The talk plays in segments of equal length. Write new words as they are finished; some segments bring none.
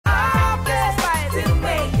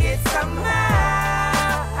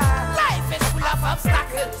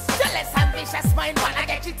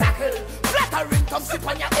Sip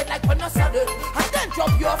on your head like when no sudden. And then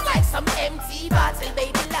drop you off like some empty bottle.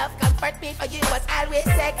 Baby love, comfort me for you was always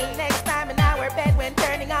second. Next time in our bed when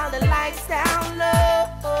turning all the lights down low.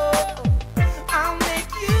 I'll make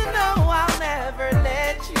you know I'll never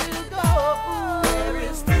let you go. There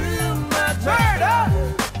is too much murder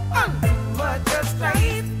and too much of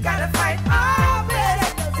strife. Gotta fight all this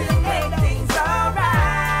to make things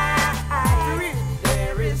alright.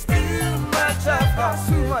 There is too much of us,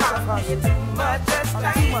 too much of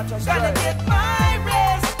strife. Gotta get my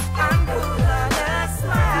rest and put on a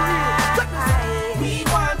smile. We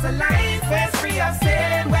want a life where's free of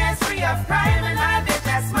sin, where's free of crime, and life is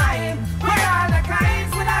just mine. We're all the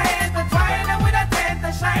kinds with our hands entwined and with a tent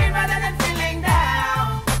to shine rather than feeling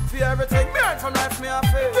down. For everything, me earn from life, me a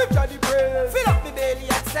fail. Give Johnny praise. Fill up me belly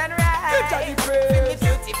at sunrise. Give Johnny praise.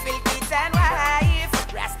 Fill me beautiful kids and wife.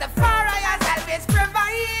 Rastafari has always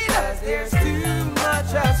provide. Cause there's too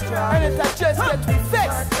much of strife. And if that just gets me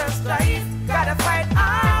vexed. Too much of strife. Gotta fight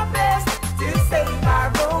our best to save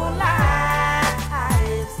our own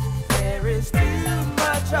lives. There is too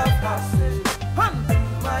much of hustle and too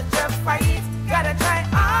much of fight. Gotta try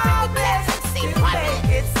our best to make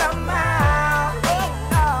it somehow.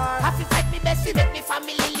 Have to fight me best to make me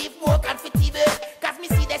family live more comfortable. Cause me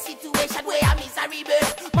see the situation where I'm miserable.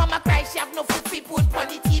 Mama cry, she have no food fi put on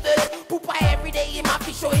the table. Poopa every day him have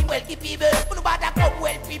to show him wealthy people. But nobody come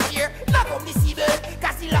well prepared, not come deceivable.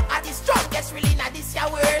 Cause the luck are the strongest really not this your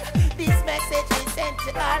word. This message is sent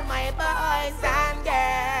to all my boys and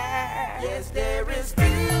girls. Yes, there is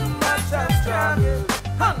too much of struggle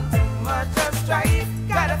and too much of strife.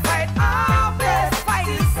 Gotta fight our best fight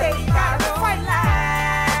to save our own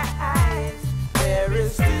lives. There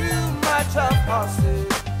is too much of hustle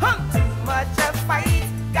and too much of fight.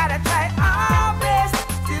 Gotta try our best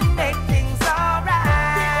to make things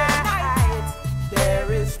alright.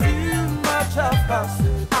 There is too much of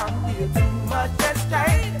hustle and we're too much of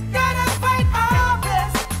strife. Gotta fight our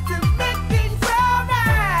best to make things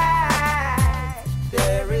alright.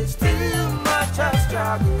 There is too much of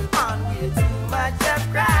struggle and we're too much of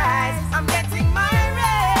cries. I'm getting my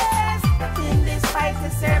rest in this fight to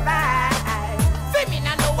survive.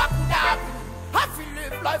 Femina know what could happen. I feel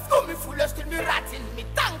live life, go me fullest till me ratting. Me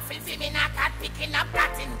thankful femina cat picking up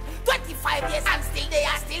cotton. 25 years and still they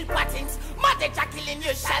are still patents. Mother killing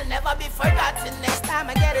you shall never be forgotten. Next time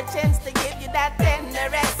I get a chance to give you that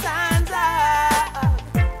tenderest son's love,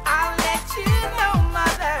 I'll let you know,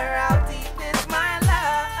 mother, how deep is my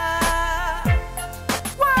love.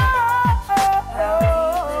 Whoa, how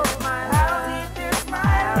deep is my love? How deep is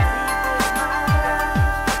my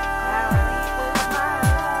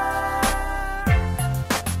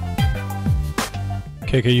love?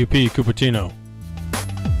 KKUP Cupertino.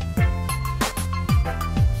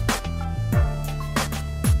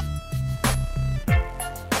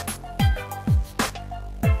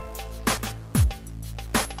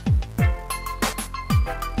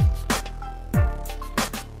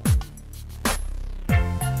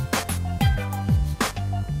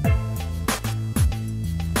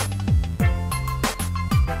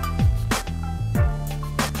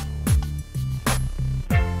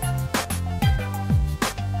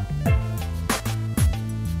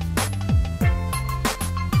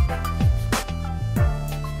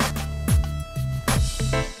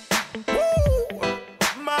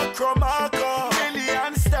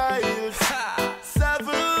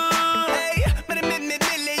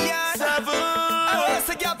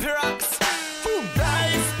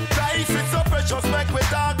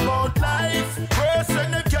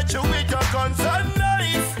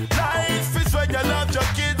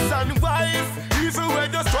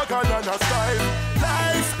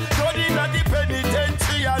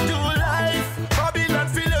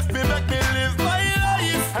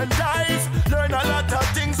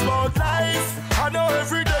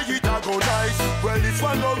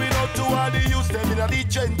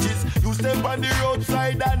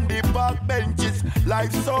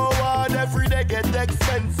 Life's so hard, every day get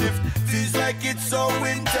expensive. Feels like it's so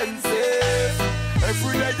intensive.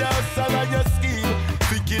 Every day you hustle on your scheme,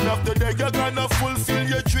 thinking of the day you're gonna fulfill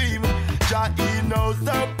your dream. Jah, he knows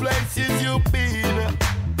the places you've been.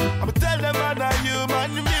 I'ma tell them I'm a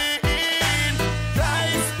human being.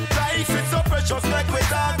 Life is so precious, like we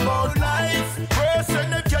talk about life.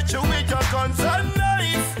 Person they catch you with your guns and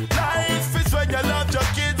knife. Life is when you love your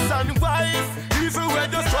kids and wife, even when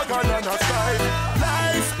you struggle and a strive.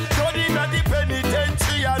 Life, don't in the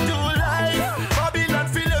penitentiary, I do life. Babylon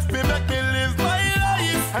feel left me, make me live my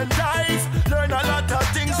life. And life, learn a lot of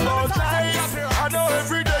things about life. I know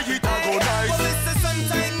every day it a go nice. Well, miss it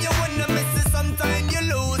sometime you win, miss it sometime you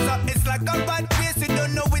lose. It's like a bad place, you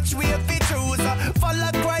don't know which way to choose.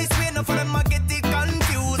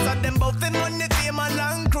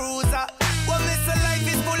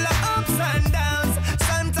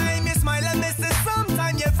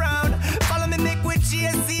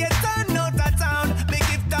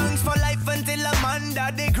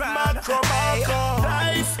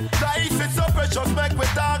 precious, make we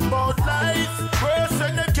talk about life. Worse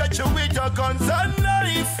when they catch you with your guns and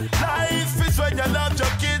knife. Life is when you love your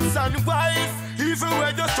kids and wife, even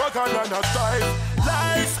when you struggle and a strive.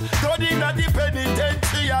 Life, don't in the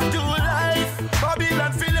penitentiary, I do life.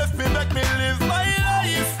 Babylon feel left me, make me live my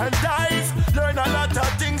life. And dive, learn a lot of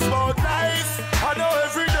things about life. I know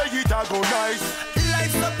every day it a go nice.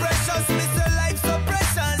 Life so precious, Mr. Life so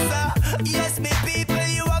precious. Yes, me people,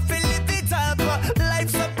 you have to live it up. Life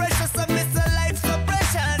so precious, Mr. Life so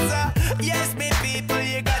precious. Yes, me people,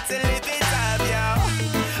 you got to live it up, yo.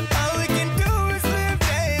 All we can do is live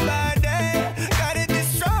day by day. Gotta be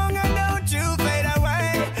strong and don't you fade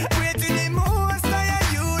away. Pray to the most high,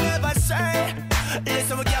 you never shy.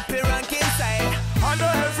 Listen, we get your rank inside. I know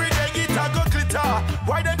every day it a go glitter.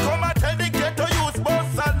 Why then come and tell the ghetto use both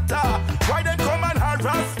Santa? Why then come and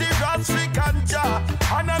harass the rats we ganja?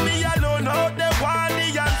 And me alone out there want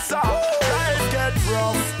the answer. Life get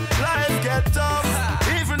rough, life get tough.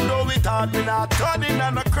 Even though we thought me not turning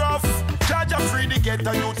on a cross. Judge free the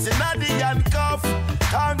ghetto youths in the handcuff.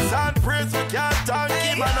 Thanks and praise we can't thank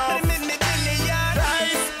him enough.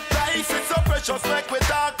 Life is so precious, make we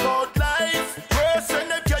talk about life. Worse when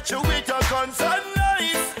they catch you with your guns and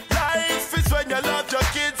knife. Life is when you love your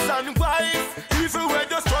kids and wife, even when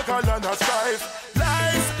you struggle and a strive.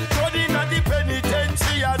 Life, God in the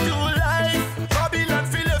penitentiary, I do life. Babylon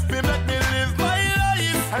feel left me, make me live my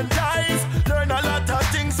life. And dive, learn a lot of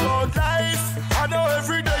things about life. I know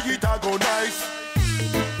every day it a go nice.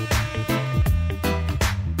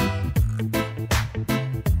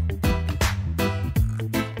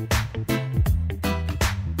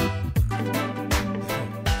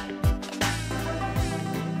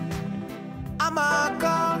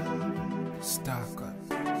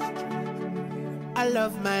 I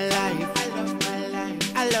love my life. I love my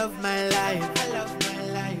life. I love my life. I love my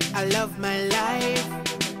life. I love my life.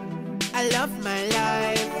 I love my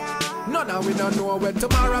life. No, now we don't know where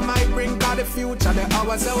tomorrow might bring, cause the future the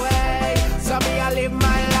hours away. So me I live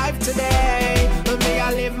my life today. Me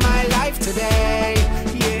I live my life today.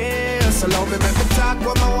 Yeah, so love me make me talk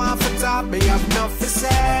what I want for talk. Me have enough to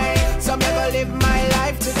say. So me go live my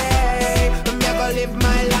life today. Me go live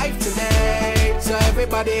my life today. So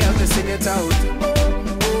everybody else to sing it out.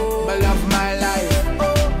 Me love my life.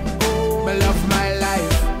 Me love my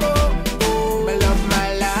life. Me love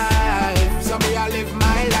my life. So me I live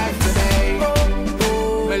my life today.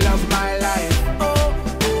 Me love my life.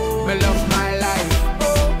 Me love my life.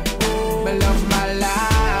 Me love my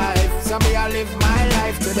life. So me I live my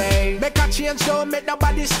life today. Make a change, don't make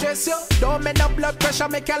nobody stress you. Don't make no blood pressure,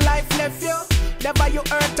 make your life left you. Never you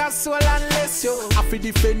hurt a soul unless you have to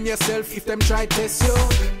defend yourself if them try to test you.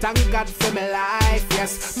 Thank God for my life,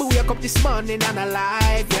 yes. Me wake up this morning and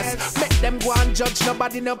alive, yes. Make them go and judge,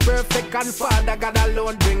 nobody no perfect. And Father God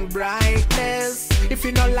alone bring brightness. If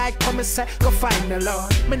you don't like come and say, go find the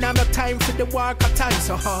Lord. Me now no time for the work, a time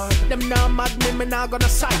so hard. Them now mad me now gonna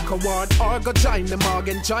psycho ward. Or go join the morgue,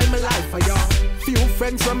 enjoy my life for y'all. Few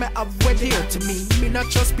friends when me have wed here to me. Me not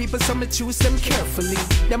trust people so me choose them carefully.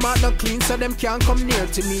 Them are not clean so them can't come near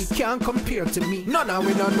to me, can't compare to me. No, now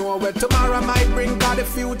we don't know where tomorrow might bring, cause the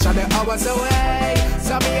future the hours away.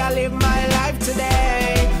 So me I live my life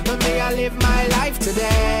today. Me I live my life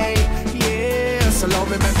today. Yeah, so love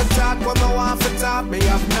me make me talk what I want for talk. Me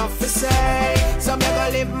have enough to say. So me go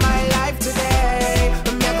live my life today.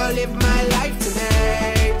 Me go live my life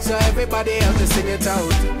today. So everybody else to sing it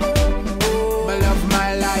out. Me love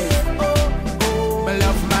my life. Me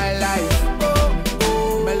love my life.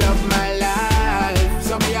 Me love my life.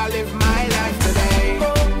 So me I live my life today.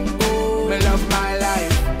 Me love my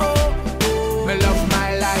life. Me love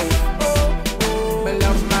my life. Me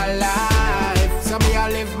love my life. So me I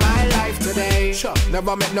live my life today. Sure,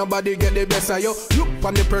 never make nobody get the best of you. Look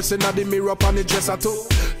on the person of the mirror on the dresser too.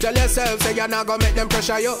 Tell yourself say you're not gonna make them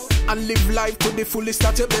pressure you. And live life to the fullest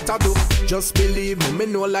that you better do. Just believe me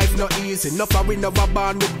know life not easy. Enough of we never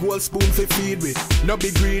born with gold spoon to feed with. No be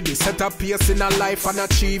greedy, set a pace in a life and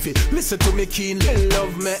achieve it. Listen to me keenly.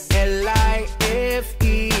 Love me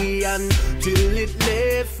L-I-F-E until it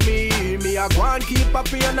left me. Me I go and keep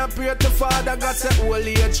up and I pray to Father God say old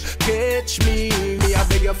age catch me. Me I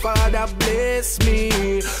beg your Father bless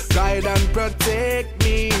me, guide and protect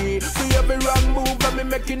me. For every wrong move that me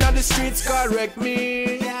making on the streets correct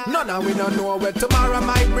me. No, now we don't know where tomorrow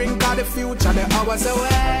might bring, cause the future the hours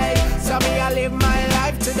away. So me I live my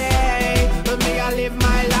life today. Me I live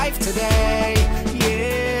my life today.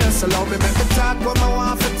 Yeah, so love me make me talk what I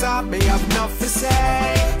want for talk. Me have enough to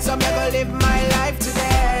say. So me go live my life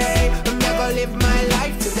today. Me go live my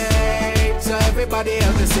life today. So everybody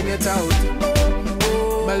else to sing it out.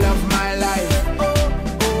 Me love my life.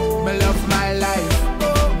 Me love my life.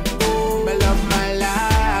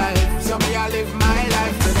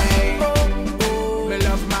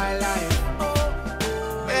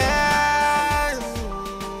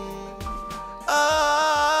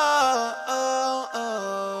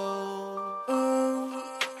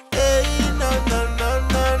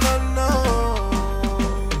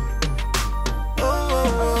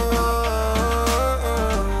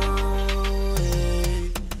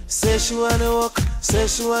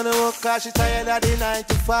 Says she wanna work cause she tired of the 9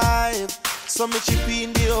 to 5. So me chip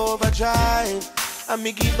in the overdrive and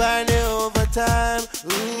me give her the overtime.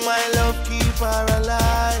 My love keep her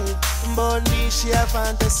alive, but me she a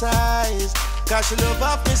fantasize. Cause she love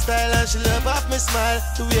off me style and she love off me smile.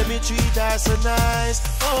 The way me treat her so nice.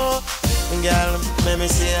 Oh, girl, make me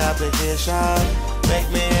see application, make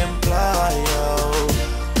me employ you.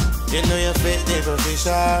 You know you fit the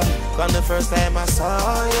position from the first time I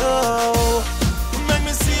saw you. Make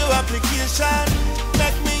me see your application,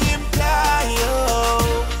 make me employ you.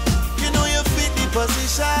 You know you fit the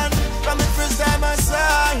position from the first time I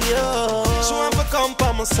saw you. She want to come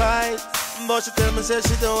by my side, but she tell me say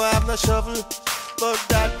she don't have no shovel. But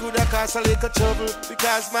that could have cost a little trouble,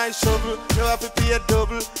 because my shovel, you have to pay a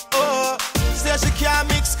double. Oh, say she can't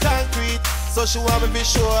mix concrete, so she want me be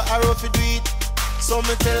sure I rough it do it. So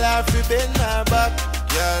me tell her to bend her back,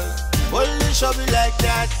 girl, hold the shovel like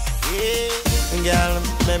that, yeah. Girl,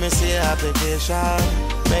 let me see your application,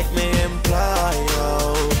 make me employ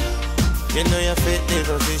you. You know you fit the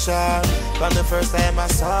position from the first time I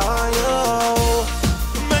saw you.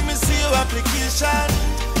 Make me see your application,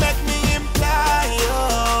 make me employ you.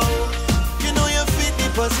 You know you fit the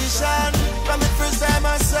position from the first time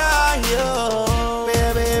I saw you.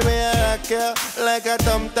 Baby, me I rock you like a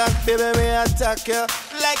thumbtack, baby, me attack you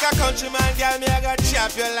like a countryman, girl, me I go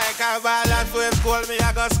chop you like a ball and for goal, me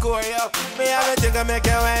I go score you. Me have a thing to make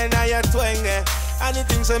you wine and you twang it.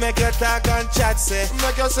 Anything so make you talk and chat say.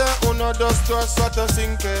 Make you say, uno, dos, tres, cuatro,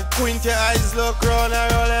 cinco. Quint your eyes look round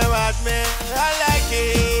and roll them at me. I like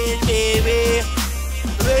it, baby.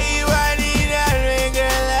 When you want it and ring,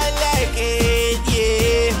 girl, I like it,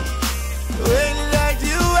 yeah. When you like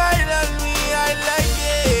you wine on me, I like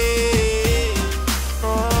it. Oh,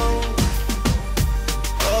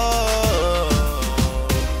 oh,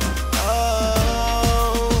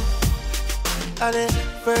 oh. And the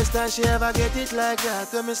first time she ever get it like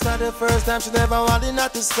that. When me start the first time, she never wanted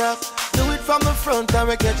not to stop. Do it from the front and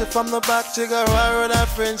we catch it from the back. She go around with her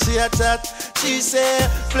friend, she a chat. She say,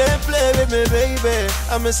 play with me, baby.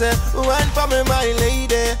 And me say, wine for me, my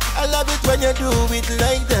lady. I love it when you do it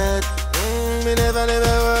like that. Me never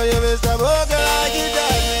want you, Mr. Boga, like it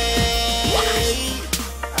that way.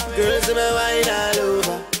 Girls, me wine all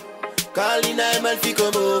over. Calling I'm and fi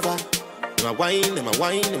come over. My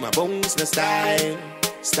wine, my bones, the style.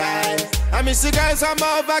 I miss the girls I'm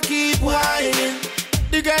over, keep whining.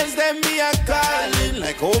 The girls them me a calling.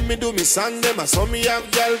 Like how me do me song them, I saw me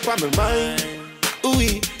have girl for me mind. Ooh,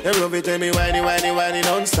 them love it when me whiny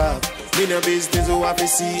non-stop. Me no business who have to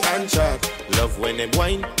see and chat. Love when them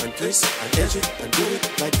whine and twist and edge it and do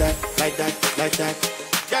it like that.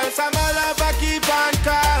 Girls I'm all over, keep on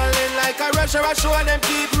calling. Like a rusher, I show them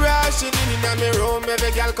keep rushing in me room.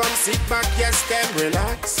 Every girl come sit back, yes, them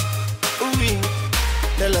relax. Ooh,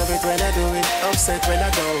 they love it when I do it, upset when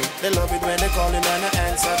I go. They love it when they calling and I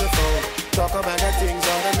answer the phone. Talk about the things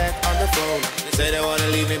on the net, on the phone. They say they wanna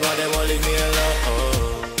leave me, but they won't leave me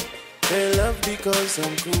alone. They love because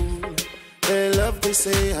I'm cool. They love they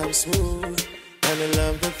say I'm smooth. And they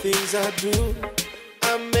love the things I do.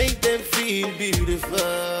 I make them feel beautiful.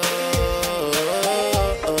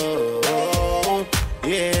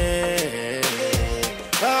 Yeah.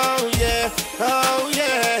 Oh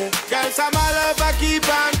yeah. Girls I'm all over, keep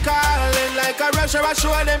on calling. Like a rusher, I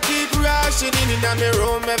show them keep rushing in me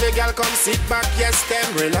room. Every girl come sit back, yes,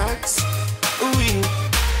 them relax. Ooh,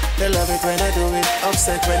 they love it when I do it,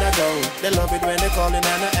 upset when I go. They love it when they calling and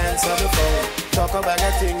I answer the phone. Talk about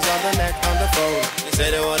the things on the net, on the phone. They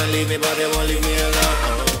say they wanna leave me, but they won't leave me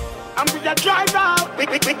alone. I'm with the drive out, we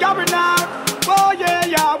going out. Oh yeah,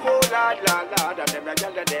 oh lord, and them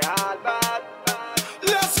girls they all bad.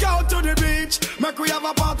 Let's go to the beach, make we have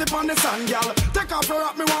a party on the sand, girl. Take off your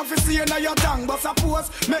rock, me want to see you now your tongue. But suppose,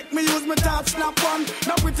 make me use my touch, snap one.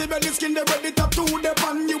 Now pretty belly skin, they ready to do the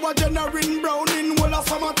pan. You are generating brown in all of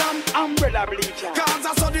summertime. Umbrella bleacher. Cause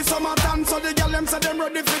I saw the summertime, so the girl them say them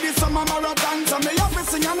ready for the summer marathon. So me have to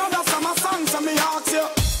sing another summer song, so me ask you,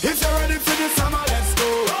 if you're ready for the summer, let's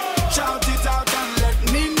go. Shout it out and let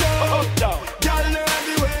me know. Girl, know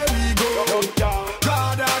everywhere we go.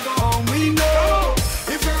 God, I go home, we know.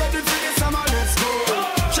 If you're ready for the summer, let's go.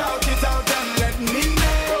 Shout it out and let me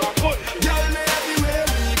know. Girl, know everywhere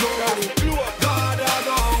we go. God, I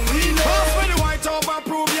go home, we know. Pass me the white over,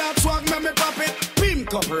 prove your swag, make me pop it.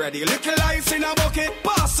 Pink up ready, little ice in a bucket.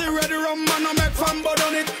 Pass it ready, rum and I make fun but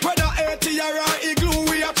on it. Whether 80 or igloo,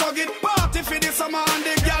 we a chug it. Party for the summer and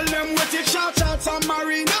the girl them with it. Shout some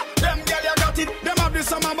marina. Them girl you got it. Them have the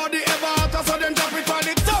summer body ever hotter, so them drop it for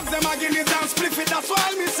the thugs. Them a give it down, split it. That's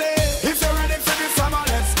why me say, if you're ready for the summer,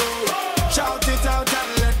 let's go. Shout it out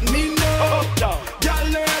and let me know. Girl,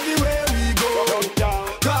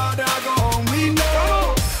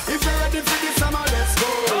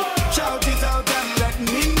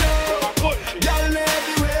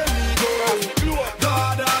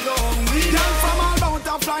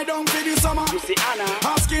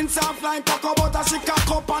 soft like cocoa butter. She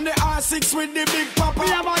cock up on the R6 with the big papa. Me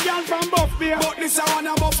have a girl from Buff Beer, but this I want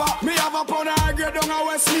a buffer. Me have a pound of high grade down a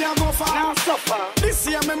west, me a go for. Now suffer. This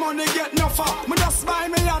year me money get nuffer. Me just buy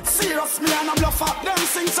me yacht, serious, me and a bluffer. Them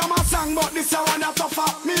sing some a song, but this I want a tougher.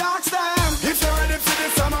 Me ask them, if you're ready for the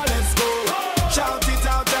summer, let's go. Shout it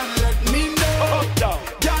out and let me know. Up, down.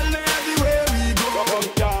 Girl, everywhere we go.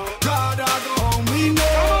 Up, down. God, I go home, we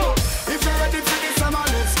know. If you're ready for the summer,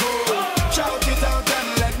 let's go. Shout it out and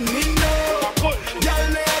let me know.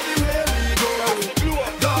 Girl, everywhere we go.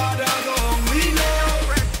 God, I go home, we know.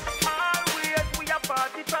 Always we a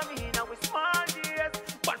party from here now we small days.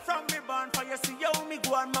 But from me born for you see how me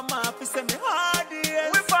go and mama fi say me hard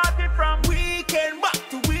days. We party from weekend back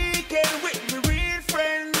to weekend with me real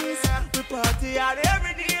friends. We party out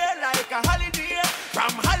every day like a holiday.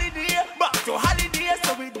 From holiday back to holiday,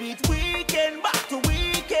 so we do it weekend back to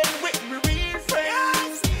weekend with me real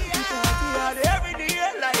friends. We party out every day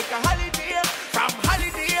like a holiday. From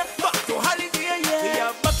holiday back to holiday, yeah. We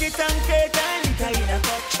have bucket and cake and liquor in a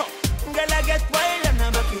cup. Girl, I get wild and I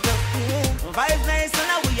back it up. Yeah. Vibes nice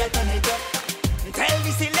and we a turn it up. Tell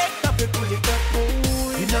the selector to pull it up.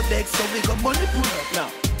 We no beg, so we got money pull up now.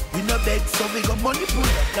 We no beg, so we got money pull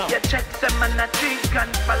up now. You check them and a drink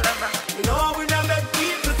and palava. You know we no beg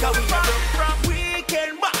people, cause we from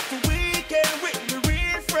weekend back to weekend with me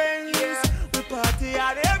real friends. Yeah. We party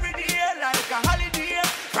out every day like a holiday.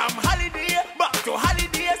 From holiday back to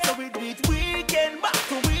holiday, so we do it weekend back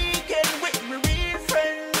to weekend with me real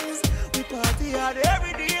friends. We party out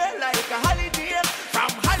every day like a holiday.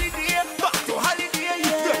 From holiday back to holiday,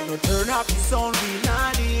 yeah. No turn up the sound, we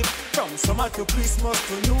not leave. From summer to Christmas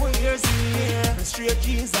to New Year's Eve. Straight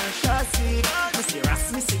jeans and chassis. Me see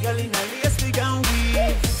Ras, me see girl in a lace wig and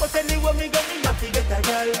weave. But anyway me go, me have to get a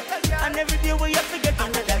girl. And every day we have to get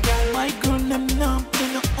another girl. My girl, them now play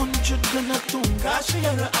no 100 gun a tune. Cause she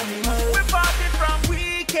are an animal. We party from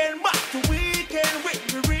weekend back to weekend with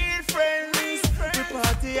me real friends. We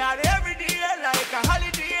party out every day like a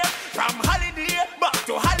holiday. From holiday back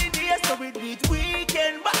to holiday, so we do it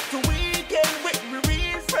weekend back to weekend with me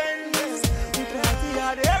real friends. We party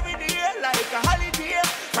out every day like a holiday.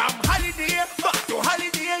 From holiday back to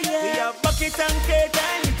holiday, yeah. We have bucket and cake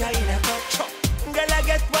and liquor in a cup. Girl, I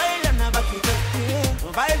get wild and I back it up.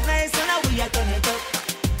 Yeah. Vibes nice and we a turn it up.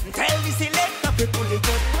 Tell the selector to pull it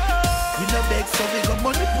up. We no beg, so we got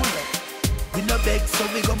money pull up. We no beg, so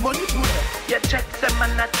we got money pull up. You check them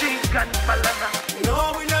and a drink and palava.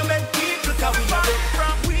 No, we no beg people, cause we are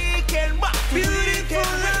from weekend back to weekend.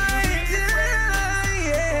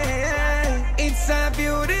 Yeah. It's a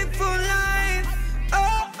beautiful life.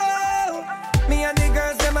 Oh, oh. Me and the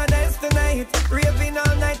girls, them a dance tonight. Raving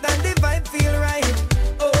all night and the vibe feel right.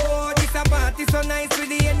 Oh, this a party so nice with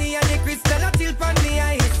the Henny and the crystal a chill on the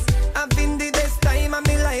ice. I've been the best time of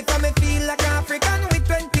my life and me feel like African with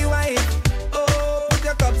 20 wives. Oh, put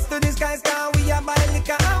your cups to the skies, cause we a buy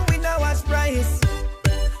liquor and we no wash price.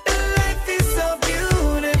 Life is so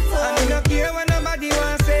beautiful. I don't care what nobody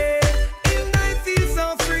wants say. In life feel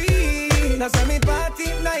so free. That's why me party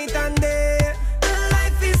night and day.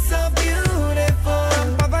 Life is so beautiful.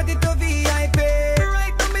 From poverty to VIP.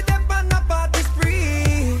 Right now me dep on the party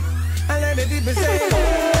spree. And let the people say,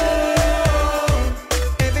 oh.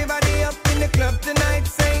 Everybody up in the club tonight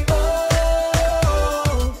say,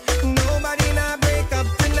 oh. Nobody not break up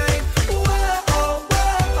tonight. Whoa, oh,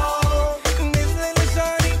 whoa, oh. This little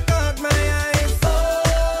shorty caught my eyes.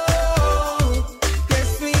 Oh,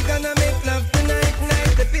 guess we gonna make love tonight.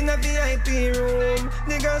 Night up in a VIP room.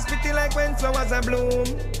 The girls pretty like when flowers are bloom.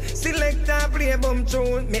 Selector play bum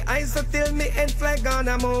tune. Me eyes so till me head flag on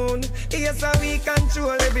the moon. Yes, how we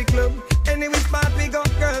control every club. Any which part we got,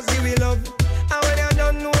 girls you will love. And when you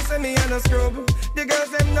don't know, say me and a scrub. The girls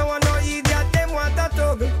them no one no idiot, them want a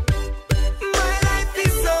tug. My life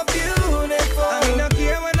is so beautiful. I mean, don't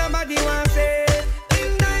care what nobody want say.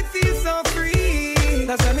 In life feel so free.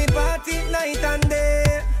 That's why me party night and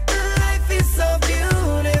day. Life is so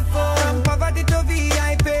beautiful. From poverty to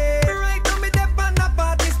VIP. Right now me dep on the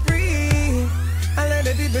party spree. And let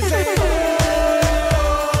the people say, oh.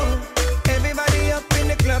 Everybody up in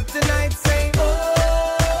the club tonight say,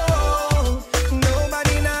 oh.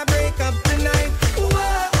 Nobody not break up tonight.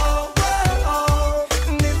 Whoa, oh,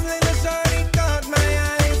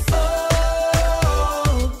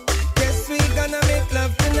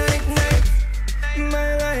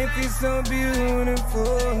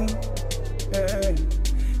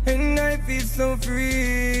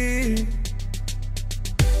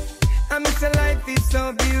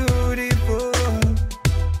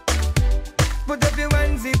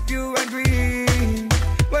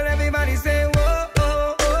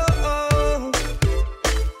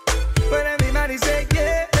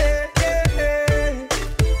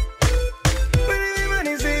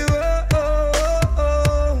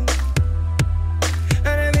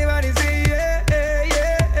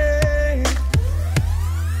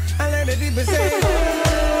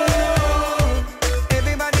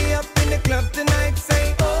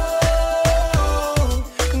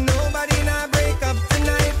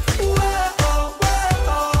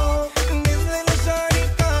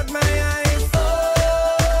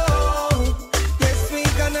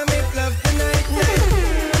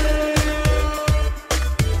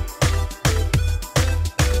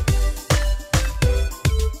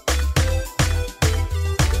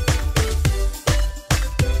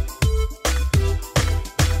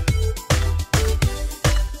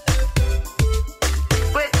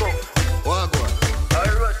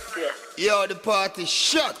 how the party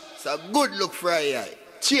shut. It's a good look for a eye.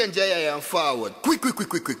 Change your eye and forward. Quick.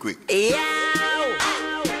 Yeah.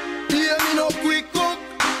 Hear me no quick up.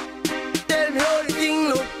 Tell me how the thing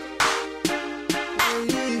look.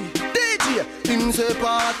 DJ, him say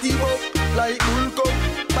party up like bull cup.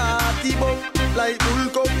 Party up like bull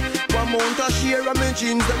cup. One mount a share of my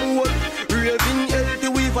jeans them whole. Raving healthy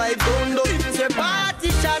we vibe down low. Him say party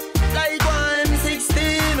shot like 116.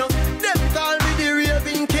 Them call me the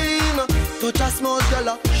raving king. Touch a small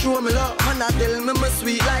girl, show me love. And I tell me my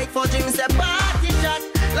sweet like fudge. Him say party shot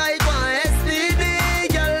like 1 STD.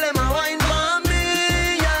 Girl, them a wine for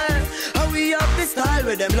me, yeah. How we have the style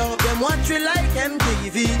with them love. Them watch we like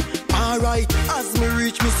MTV. Alright, as me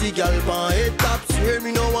reach me see girl pan head top. Swear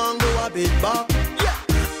me no one go a bit back. Yeah,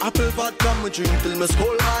 apple vodka me drink till me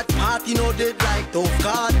skull hot. Party no dead like tough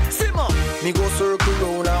card. Simmer, me go circle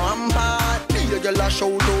round a rampart. Me a girl a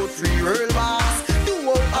shout out free real boss. Do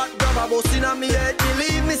out hot grab a bus inna me head.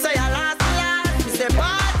 Believe me say a last. Me say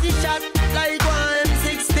party shot like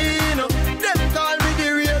 116. Them call me the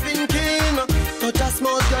raving king. Touch a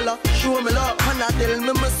small girl, show me love. And I tell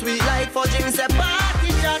me my sweet like fudge. Me say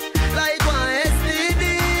party shot like 1 STD.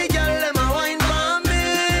 Girl, them a wine for me,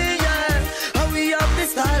 yeah. How we have the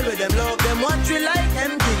style with them love. Them watch we like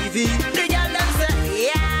MTV. The girl them say,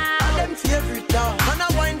 yeah, them favorite dog. And I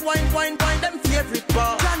wine, them favorite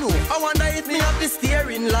bar. I know, I wonder if me have the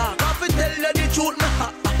steering lock. I fi tell you the truth, me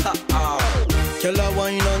Tell her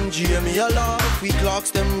wine and Jamie a laugh. We clocks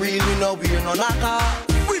them real, we know we're no knocker.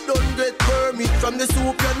 We don't get permit from the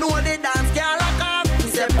soup, you know the dance can't lock up. We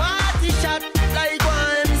say party shot like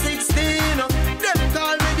 116. Them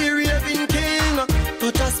call me the raving king.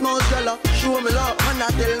 Touch a small girl, show me love. And I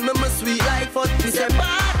tell me my sweet like foot. We say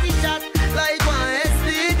party shot like 1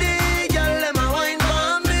 STD. Girl, them a wine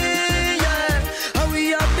for me, yeah. How we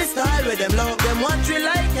have the style with them love. Them watch we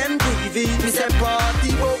like MTV. We say party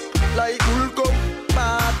up like bull cup.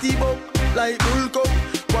 Party buck like bull cup.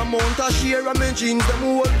 One mount a share of my jeans them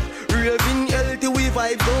whole. Raving healthy we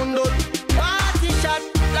vibe down low. Party shot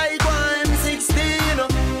like 116.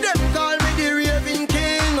 Them call me the raving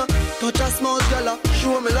king. Touch a small girl,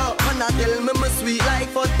 show me love. And I tell me my sweet like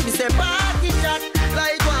foot. Me say party shot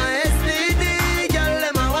like 1 STD. Girl,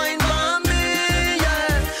 them a wine for me,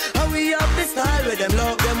 yeah. How we have the style with them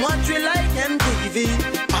love. Them watch we like MTV.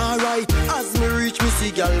 Alright, as me reach me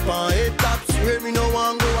see girl pan head top. Swear me no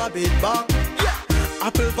one go a bit back. Yeah,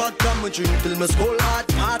 apple vodka me drink till me skull hot.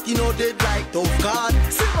 Party no dead like tough card.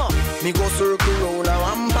 Simmer, me go circle round a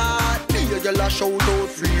rampart. Me a girl a shout out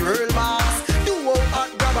free real boss. Do out hot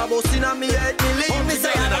grab a bus inna me head. Me leave me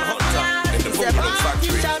say a lot. Me say party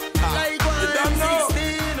shot like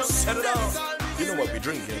 116. Set it off. You know what we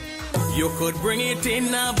drinking? You could bring it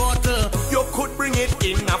in a bottle. You could bring it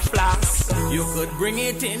in a flask. You could bring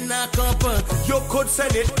it in a cup. You could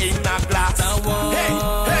send it in a glass. I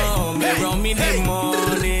want me rum in the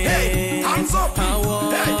morning. Hands up. I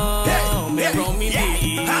want me rum in the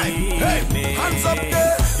evening. Hands up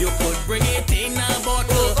there. You could bring it in a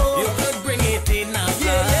bottle. You could bring it in a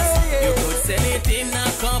flask. You could send it in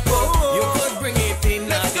a cup. You could bring it in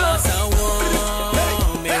a glass. I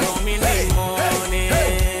want me rum in the morning.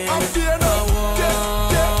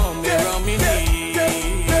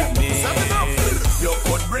 You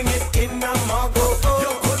could bring it in a mug.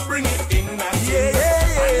 You could bring it in a tin.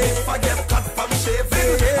 And if I get cut from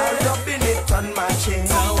shaving, I'm rubbing it on my chin.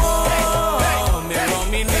 I want me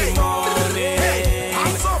rum in the morning.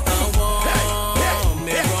 Hands up. I want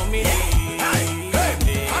me rum in the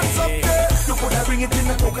evening. Hands up there. You could have bring it in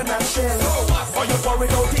a coconut shell. Or you pour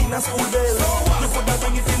it out in a school bell. You could have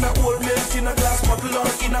bring it in a old milk, in a glass bottle, or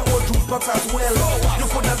in a old juice box as well. You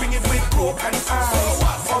could have bring it with coke and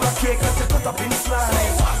ice. Or a cake that you cut up in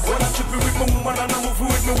slice. When I chip it with my woman and I move it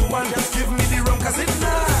with my woman, just give me the rum cause it's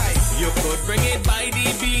nice. You could bring it by the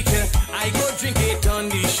beach, I go drink it on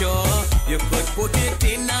the shore. You could put it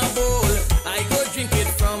in a bowl, I go drink it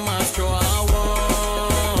from a straw. I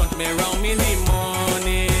want me rum in the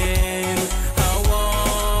morning. I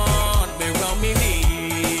want me rum in the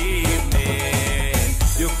evening.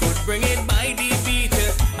 You could bring it by the beach,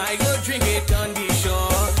 I go drink it on the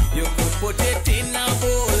shore. You could put it in a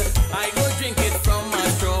bowl, I go drink it from a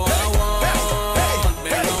straw. I want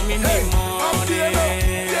me rum in the morning.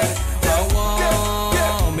 I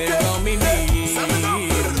want me rum in the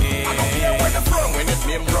evening. When it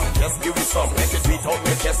name rum, just give it some. Make it beat out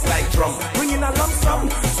me chest like drum. Bring in a lump sum.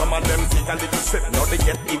 Some of them take a little sip, now they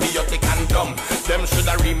get idiotic and dumb. Them should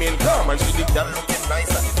have remain calm and see the girl looking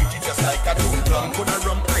nice and pretty just like a doom drum. Put a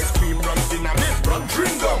rum, ice cream, rum, dinner, mint, rum,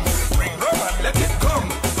 drink gum. Bring rum and let it come.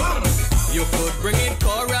 Boom. You could bring it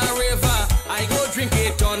Cora River, I go drink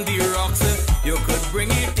it on the rocks.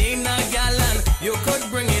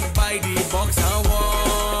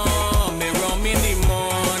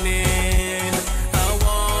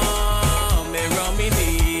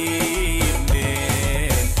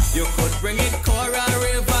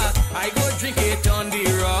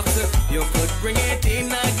 bring it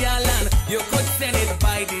in a gallon. You could send it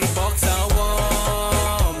by the box. I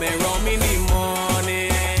want me rum in the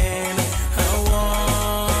morning. I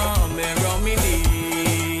want me rum in the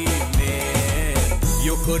evening.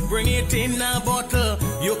 You could bring it in a bottle.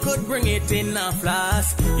 You could bring it in a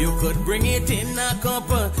flask. You could bring it in a cup.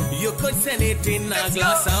 You could send it in a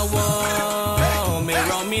glass. I want me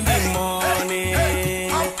rum in the morning.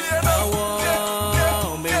 I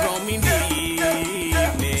want me rum in the evening.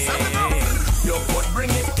 You could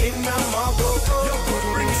bring it in a mug. You could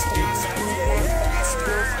bring it in a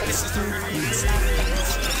This is the release.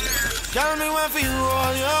 Tell me what for you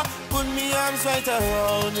all, yo. Put me arms right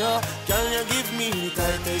around you. Can you give me the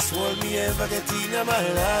tightest hold me ever get in my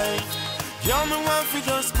life? Tell me what for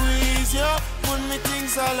just squeeze you. Put me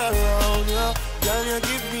things all around you. Can you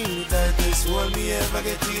give me the tightest hold me ever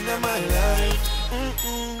get in my life?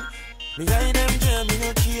 Me hide them jam, me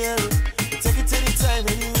no care. Take it anytime,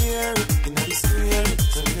 anywhere. In the square,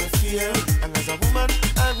 so me no fear. And as a woman,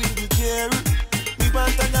 I will be care. Me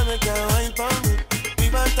want a girl, me can't wine for me. Me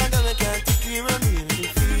want a girl, me can't take care of me. And me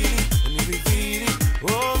feel it, and me feel it.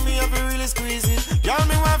 Oh, me have to really squeeze it. Y'all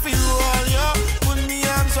me want for you all, yo. Put me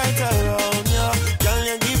arms right around, yo. Y'all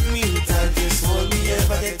you give me the tightest hold me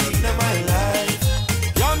ever get in my life.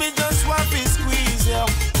 Y'all me just want to squeeze, yo.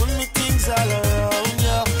 Put me things all around,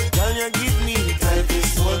 yo. Y'all you give me the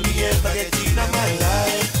tightest hold me ever get in my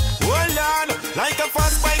life. Hold on, like a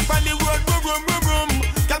fast bike on the road, boom, boom, boom, boom.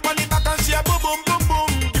 Girl on the back and she a boom, boom, boom,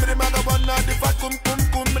 boom. Give the man a one on the fat, cum, cum,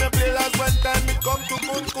 cum. Me the play last one time, me come to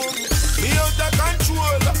cum, cum. Me out of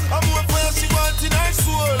control, I'm more for she want in her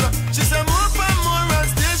soul. She say more and more and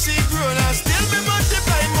still she grow. And still me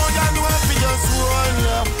multiply more than one for your soul,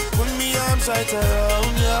 yeah. Put me arms right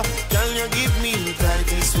around, yeah. Can you give me the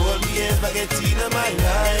tightest hold me ever get in my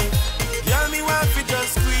life? Girl, me want to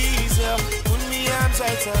just squeeze, yeah. Put me arms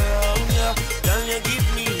right around, yeah. Can you give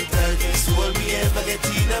me the tightest hold me ever get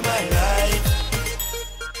in my life?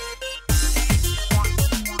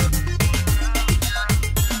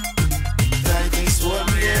 Tightest hold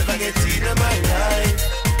me ever get in my life.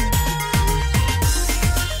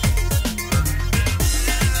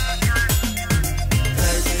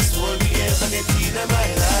 Tightest hold me ever get in my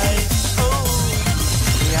life. Oh,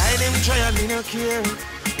 me hide them try and me no care.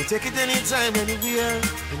 You take it anytime, anywhere.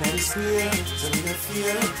 And I swear, so me no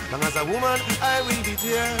fear. Long as a woman, I will be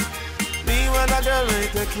there. Me want a girl who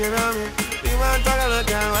take care of me. Me want a girl who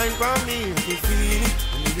can wine for me. If you feel it,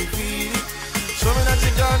 and if you feel it, show me that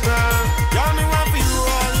you got ground. Y'all me want for you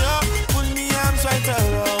all, yo. Put me arms right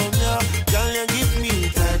around, yo. Y'all you give me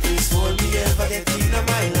the tightest hold me ever get in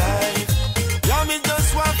my life. Y'all me just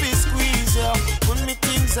want to squeeze, yo. Put me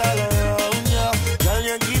things all around, yo. Y'all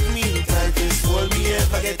you give me the tightest hold me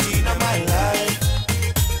ever get in my life.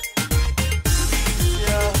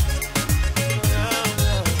 Yeah.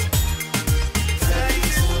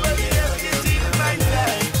 Tightest hold me ever get in my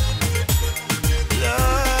life.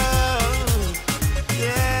 Love.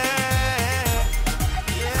 Yeah.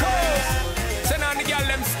 Cool. Send on the girl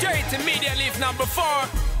them straight immediately if not before.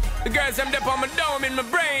 The girls them dip on my dome in my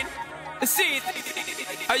brain. See it.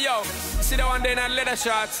 Hey yo, see that one day in that leather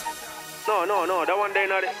shots? No, that one day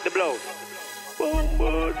not the blouse.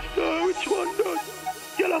 Which one does?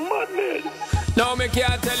 Girl, I'm mad, man. Now me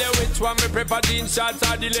can't tell you which one me prefer, jeans shots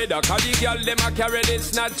or the leather. Cause the girl them a carry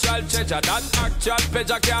this natural treasure. That actual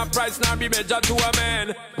pleasure can't price nor be measured to a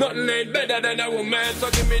man. Nothing ain't better than a woman. So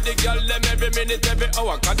give me the girl them every minute, every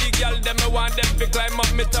hour. Cause the girl them I want them to climb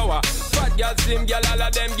up me tower. Fat girl, slim girl, all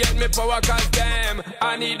of them get me power. Cause damn,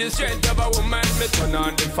 I need the strength of a woman. Me turn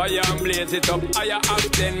on the fire and blaze it up. I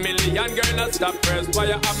have 10 million girl not stop first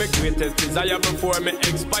fire. I'm my greatest desire before me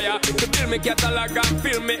expire. To build me catalog and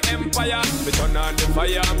fill me empire. Me turn on the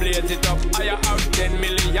fire and blaze it up. I have 10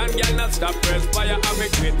 million girl not stop first fire. I'm my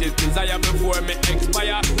greatest desire before me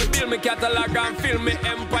expire. To build me catalog and fill me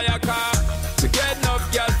empire. Car to get enough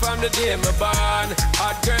girl from the day me born.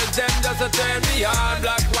 Hot girls them just a turn me on.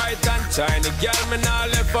 Black, white and shiny girl me now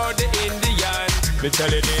left for the Indian. Me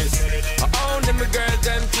tell you this, only my girls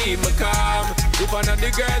them keep me calm. If one of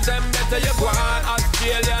the girls them better you go on.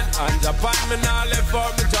 Australian and Japan me now left for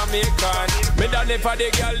me Jamaican. Me done it for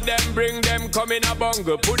the girl them bring them come in a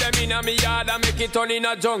bungle. Put them in a me yard and make it turn in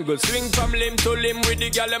a jungle. Swing from limb to limb with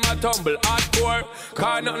the girl them a tumble. Hardcore,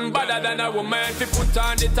 cause nothing better than a woman. Fi put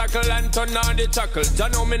on the tackle and turn on the tackle. Ya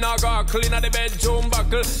know me now go clean at the bedroom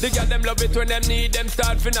buckle. The girl them love it when them need them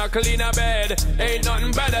start fi knuckle in a bed. Ain't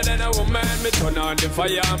nothing better than a woman. Me turn on the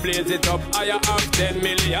fire and blaze it up. I have 10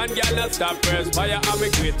 million girl that stop first aspire. I'm my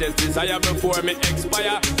greatest desire before me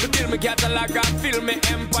expire. To build me catalog and fill me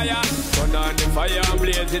empire. Turn on the fire and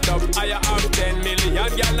blaze it up higher. I'm 10 million,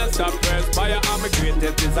 girl, not stop perspire. I'm my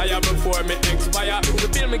greatest desire before me expire. To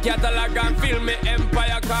build me catalog and fill me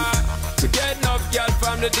empire car. To get enough girl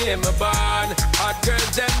from the day me born. Hot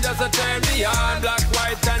girls them just a turn me on. Black,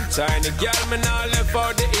 white and shiny girl, me now left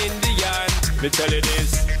out the Indian. Me tell you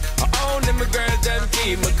this, only my girls them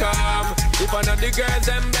keep me calm. If I know the girls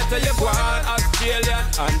them better you go on. Australian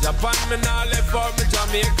and Japan, me now left out me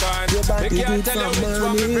Jamaican. Your body good from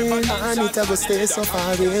morning, and it ever stay so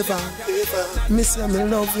forever. Miss you, me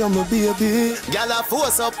love you, my baby. Girl, I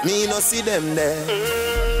force up, me no see them there.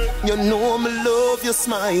 You know me love your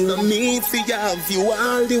smile. Me for have you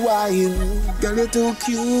all the while. Girl, you're too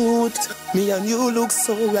cute. Me and you look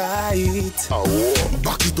so right. Oh,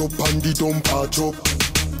 back it up and the dump patch up.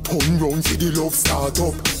 Turn round for the love start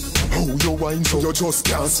up. How you whine so you just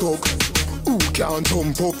can't stop. Who can't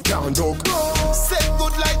jump up, can't duck. Set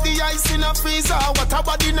good like the ice in a freezer. What a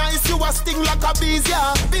body nice, you a sting like a bees,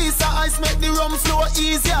 yeah. Piece of ice make the rum flow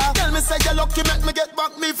easier. Tell me say you're lucky, make me get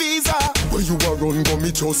back me visa. Where you a run, go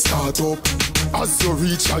me just start up. As you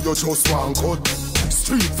reach, you just one cut.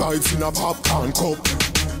 Street vibes in a popcorn cup.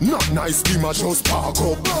 Not nice, be my just park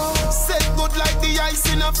up. Set good like the ice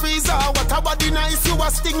in a freezer. What a body nice, you a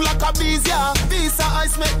sting like a bees, yeah. Piece of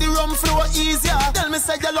ice make the rum flow easier. Tell me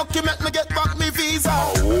say you're lucky, make me get back me visa.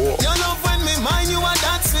 You love when me mind you and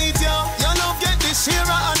that sweet, yo. You love get the shira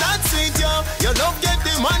and that sweet, yo. You love get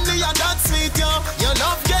the money and that sweet, yo. You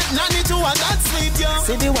love get nanny too and that sweet, yo.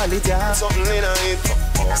 See the wallet, yeah. Something in it.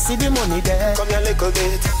 See the money there. Come here little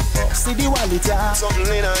bit. See the wallet, yeah. Something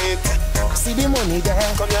in it. See the money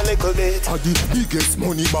there. Come here little bit. A the biggest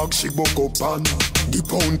money bag she buck up on. The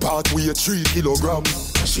pound part weigh 3 kilogram.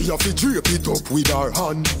 She have to drape it up with her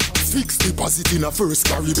hand. Fixed deposit in a first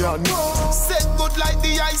Caribbean. Set good like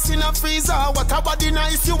the ice in a freezer. What a body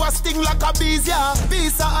nice, you a sting like a bees, yeah.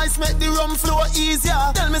 Piece of ice make the rum flow easier.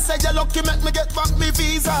 Tell me say you're lucky, make me get back me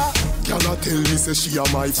visa. Girl a tell me say she a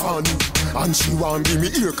my fan. And she want give me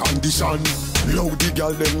air condition. Loud the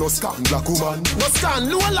girl them no scan black woman. No scan,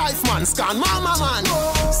 low life man, scan mama man.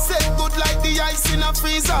 Set good like the ice in a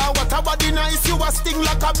freezer. What a body nice, you a sting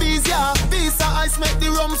like a bees, yeah. Piece of ice make the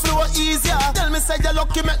rum flow easier. Tell me say you're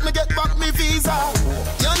lucky, make me get back me visa.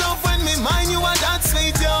 You love when me mind you and that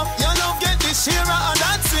sweet, yo. You love get the shira and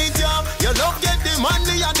that sweet, yo. You love get the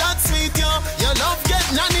money and that sweet, yo. You love get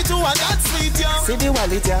nanny too and that sweet, yo. See the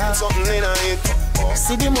wallet, yeah. Something in it.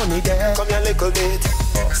 See the money there. Come here little bit.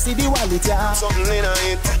 See the wallet, yeah. Something in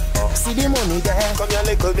it. See the money there. Come here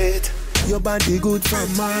little bit. Your body good from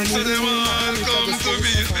money. So they all come to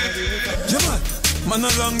me. Yeah, man a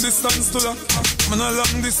long distance to la. Man a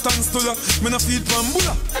long distance to la. Man a feed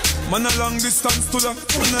bambula. Man a long distance to la.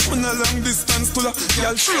 Man a long distance to la.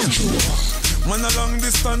 Girl, man a long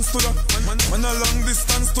distance to la. Man a long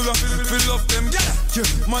distance to la. We love them, yeah.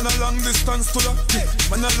 Man a long distance to la.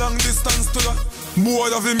 Man a long distance to la.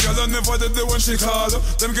 More of him, girl, I never did the one she call.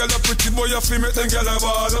 Them girl a pretty boy, you feel me, them girl a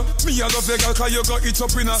ball. Me a love the girl, cause you got it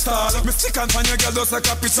up in a stall. Me stick and pan your girl just like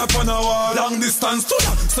a picture on a wall. Long distance to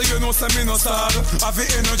la, so you know say me no star. Have the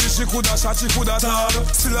energy, she coulda shot, she coulda tall.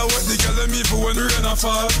 Still I work the girl and me for when rain a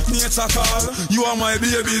fall. Nature call, you are my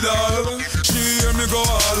baby doll. She hear me go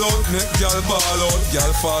all out, make girl ball out.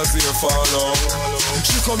 Girl falls here, fall out.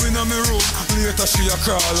 She come in my room, later she a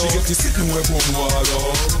crawl out. She get to sit in where boom wall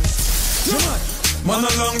out. Man a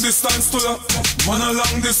long distance to la. Man a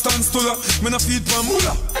long distance to la. Man a feed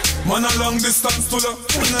bambula. Man a long distance to la.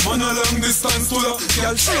 Man a long distance to la.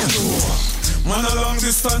 Girl, man a long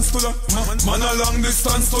distance to la. Man a long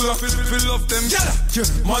distance to la. We love them, yeah.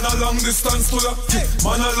 Man a long distance to la.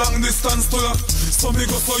 Man a long distance to la. So me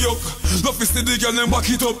go so yuck. Love is the girl and back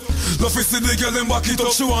it up. Love is the girl and back it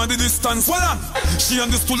up. She want the distance. Well on. She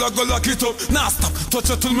and the stool a go lock it up. Nah stop.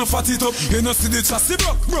 Touch her till me fat it up. You know see the chassis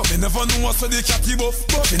broke. They never know what's the catty buff.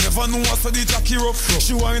 She never know what's the Jackie rough.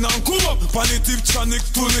 She whine and come up. Panitive chanic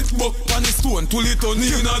to it buck. Panic stone to it on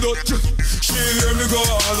in a dot. She hear me go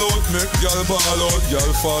all out. Make girl ball out.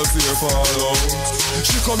 Girl falls here fall out.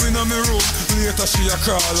 She come in my room. Later she a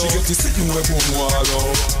crawl out. She get to sit in where boom wall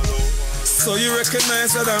out. So you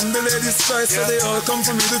recognize that I'm the lady's choice. So they all come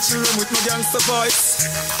for me to children with my gangster voice.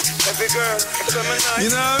 Every girl, come and nice. You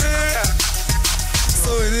know what I mean?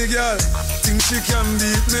 So any girl think she can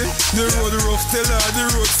beat me. The road rough, tell her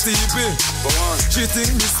the road steepy. She think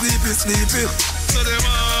me sleepy. So them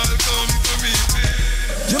all come to meet me.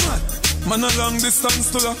 Yeah man a long distance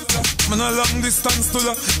to la. Man a long distance to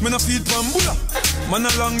la. Man a feed bambula. Man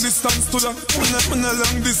a long distance to la. Man a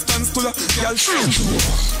long distance to la. Girl,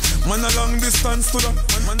 Man a long distance to the.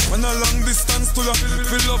 Man a long distance to the.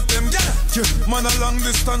 We love them, yeah. Man a long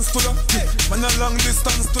distance to the. Man a long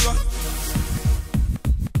distance to the.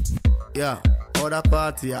 Yeah, how that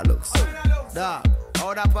party I look so. Da,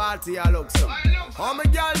 how that party I look so. How me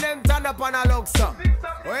girl them turn up and I look so.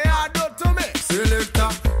 What you do to me? Selector,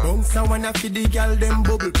 bounce and wanna feed the girl them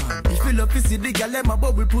bubble pan. If you love to see the girl them a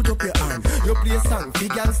bubble, put up your hand. You play song, fi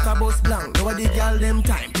girl star bus blank. Now the girl them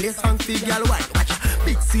time, play song fi girl white. Watch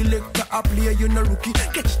big selector a play, you no rookie.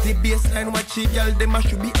 Catch the baseline, watch the girl them a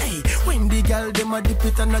should be. Hey, when the girl them a dip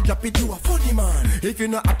it and a drop it, you a funny man. If you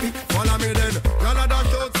not happy, follow me then. Girl a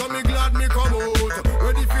dash out, so me glad me come out.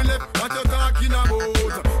 Ready for left, what you talking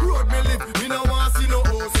about? Road me live, me no want see no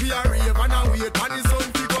house. We a rave and a wait, and the sun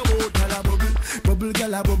fi come out. Girl a bubble, bubble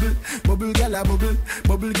girl a bubble, bubble girl a bubble,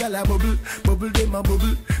 bubble girl a bubble, bubble dem a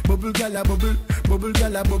bubble, bubble girl a bubble, bubble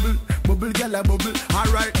girl a bubble, bubble girl a bubble.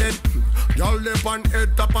 Alright then. Y'all lip on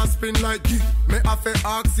head top and spin like it. Me have to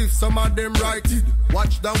ask if some of them right it.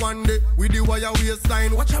 Watch the one day with the wire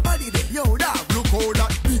waistline. Watch your body there, yo dog. Look how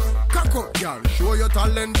that big cock up, y'all. Show your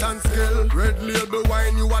talent and skill. Red label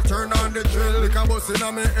wine, you a turn on the drill. Like a bus in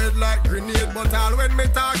my head like grenade. But all when me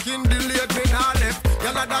talking, delete me not left.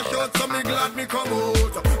 Y'all a dash out, so me glad me come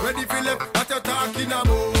out. Ready for left, what you talking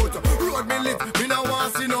about? Road me lit, me no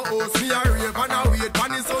want see no house. Me a rave and a wait,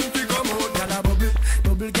 and the sun fi come out. Y'all a bubble,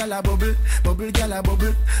 bubble gala bubble. Bubble gala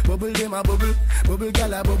bubble, bubble dem a bubble, bubble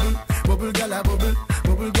gala bubble, bubble gala bubble,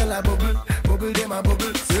 bubble gala bubble, bubble dem a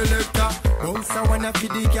bubble. Selector, bounce and wanna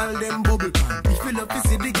feed the girl them bubble pan. If you love to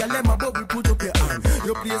see the girl them a bubble, put up your hand.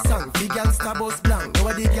 You play song, fi girl star bus blank.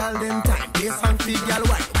 Now the girl them time, play song fi girl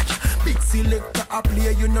white. Watch big selector a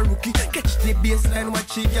play, you no rookie. Catch the baseline,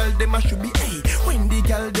 watch the girl them a should be. Hey, when the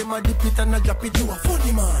girl them a dip it and a drop it, you a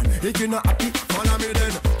funny man. If you not happy, follow me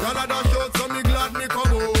then. Girl a dash out, so me glad me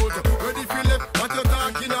come out. Ready for left, what you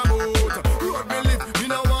talking about? Road me live, me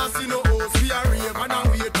no want see no house. We a rave and a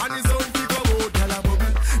wait, and the sun fi come out. Gala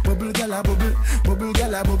bubble, bubble gala bubble, bubble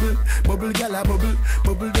gala bubble, bubble gala bubble,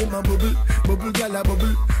 bubble dem a bubble, bubble gala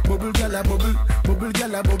bubble, bubble gala bubble, bubble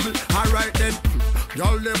gala bubble. Alright then.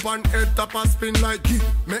 Y'all lip on head top and spin like it.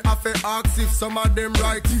 Me have to ask if some of them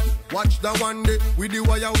right it. Watch the one day with the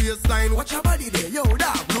wire waistline. Watch your body there, yo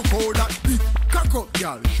dog. Look how that big cock up,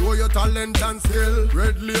 y'all. Show your talent and skill.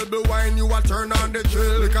 Red label wine, you a turn on the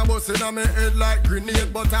trail. Like a bus in my head like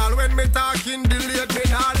grenade. But all when me talking, delete me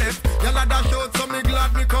not left. Y'all a dash out, so me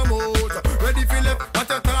glad me come out. Ready for left, what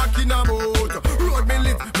you talking about? Road me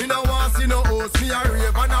lit, me no want see no house. Me a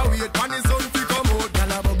rave and a wait, and the sun fi come out.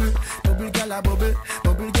 Gala bubble, bubble gala bubble.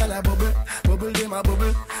 Bubble gala bubble, bubble dem a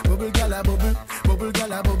bubble, bubble gala bubble, bubble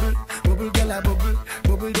gala bubble, bubble gala bubble,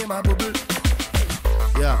 bubble dem a bubble.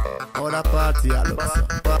 Yeah, how that party I look so.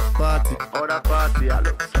 Party, how that party I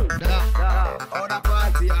look so. How that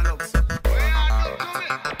party I look so.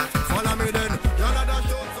 Follow me then, y'all a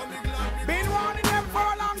dash out some big land. Been warning them for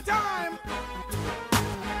a long time.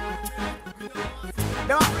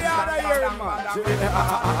 Don't be out of here, man.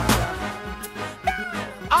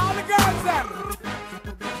 All the girls them.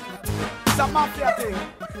 Some mafia thing.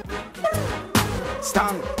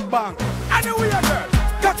 Stand, bang. Anyway, girl.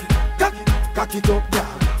 Cock it up, y'all.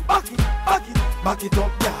 Back it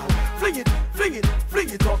up, y'all. Fling it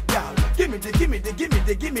up, y'all. Give me the.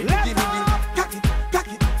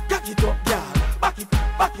 Cock it up, y'all. Back it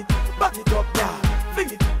up, y'all.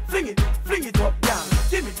 Fling it up, y'all.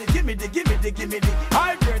 Give me the.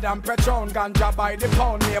 High grade and Patron, ganja by the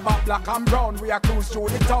pound. Neighbor black and brown, we are cruise through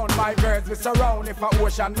the town. My girls we surround, if a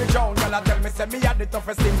ocean we drown. Y'all tell me say me had the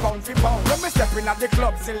toughest thing pound for pound. When me step in at the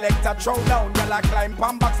club, select a throw down. Y'all climb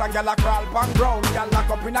pan box and y'all crawl pan ground. Y'all lock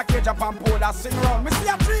up in a cage up and pole a sing round. Me see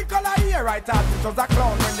a 3 color here, right out it was a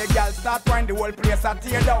clown. When the girls start wine, the whole place a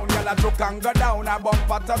tear down. Y'all joke and go down, a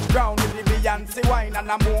bumper touch ground. With the Beyonce wine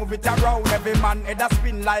and I move it around. Every man head a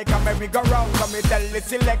spin like a merry-go-round. So me tell the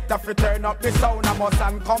selector fi turn up the sound. I must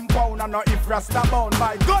and compound and no if rasta bound.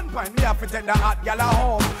 My gun point me have to take the hot gal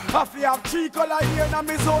home. Have to have 3 color here in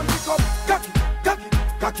my zone. Pick up,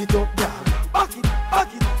 cock it up, gal.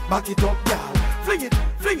 Back it up, gal. Fling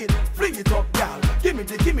it up, gal. Give me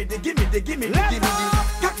the.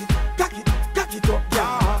 Cock it up,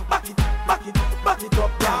 gal. Back it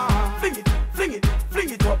up, gal. Fling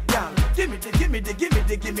it up, gal. Give me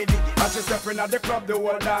the. As you step in at the club, the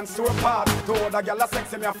whole dance to a part. To the gal a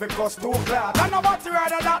sexy, me have to cuss too glad. I know what you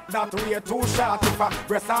rather that way too short. If I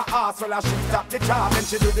breast her ass, well I shoot at the chart. Then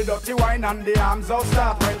she do the dirty wine and the arms out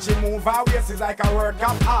start. When she move her waist, it's like a work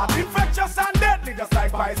of art. Infectious and deadly, just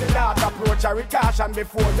like poison dart. Approach her with caution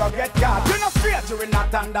before you get caught. You're not straight, you will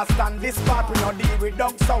not understand this part. We no deal with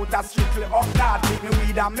dogs out, that's strictly up north. Keep me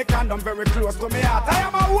weed and me condom very close to me heart. I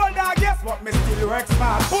am a old dog, guess what, me still work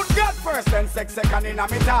smart. Put God first, then sex second in a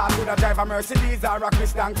me thought. Would I drive a Mercedes or a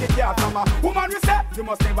Christian kick car? From a woman we say, you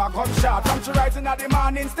must never come short. From she rising at the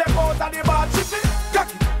morning, step out of the bar. She say,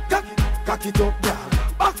 cock it up, y'all.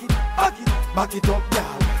 Back it up,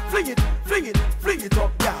 y'all. Fling it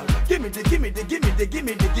up, y'all. Gimme the.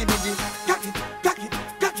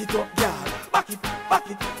 Cock it up, y'all. Back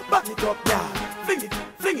it up, y'all. Fling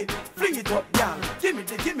it up, y'all.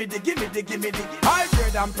 Gimme the. High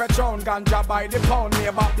grade and Patron, ganja by the pound.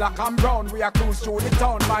 Neighbor black and brown, we are cruise through the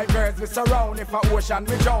town. My girls we surround, if a ocean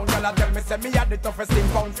we drown. Y'all tell me say me had the toughest thing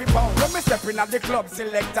pound for pound. When me step in at the club,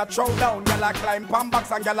 select a throw down. Y'all climb pan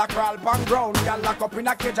box and y'all crawl pan ground. Y'all lock up in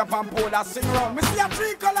a cage up and pole that sing round. Me see a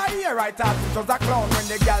 3 color here, right out it was a clown. When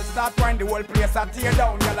the girls start wine, the whole place a tear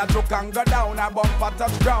down. Y'all joke and go down, a bumper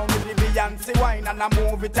touch ground. With the Beyonce wine and I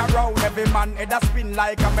move it around. Every man head a spin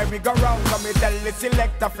like a merry-go-round. So me tell the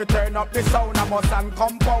selector fi turn up the sound. I must and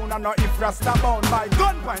compound and not if rasta bound. My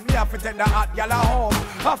gun point, me have to take the hot gal home.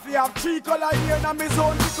 Have to have 3 color here in my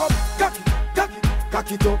zone. Pick up,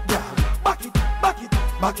 cock it up, gal. Back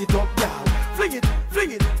it up, gal. Fling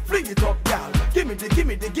it up, gal. Gimme the.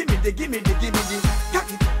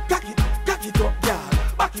 Cock it up, gal.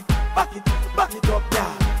 Back it up,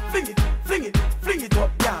 gal. Fling it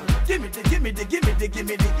up, gal.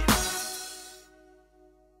 Gimme the.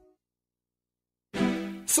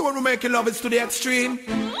 So when we make love, it's to the extreme.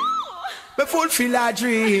 We fulfill our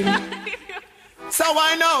dream. So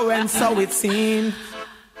I know and so it seems.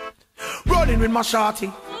 Rolling with my shorty.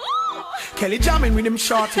 Kelly jamming with him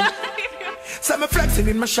shorty. So me flexing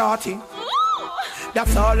with my shorty.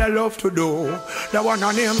 That's all I love to do. The one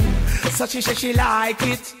on him. So she said she like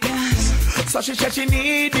it. So she said she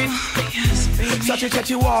need it. So she said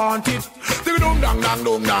she want it. Ding dong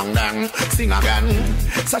dang. Sing again.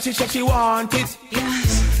 So she said she want it.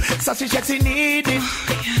 So she said she need it.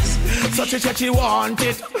 So she said she want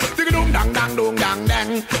it. Ding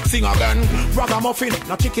dang. Sing again. Ragamuffin,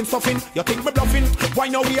 no chicken stuffing. You think we bluffing? Why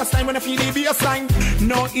no waste time when I feel the baseline?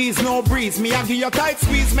 No ease, no breeze. Me and give you tight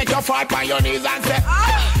squeeze. Make you fall on your knees and say,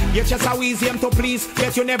 ah! You just a wheezy him to please.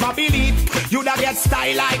 But you never believe. You da get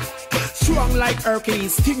style like strong like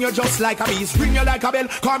Hercules. Sting you just like a beast. Ring you like a bell.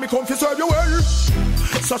 Call me come to serve you well.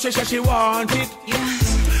 So she said she want it.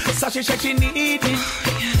 Yes. So she said she need it.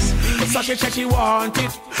 Yes. So she said she want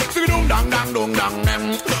it. Ding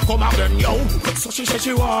dang. Come again, yo. So she said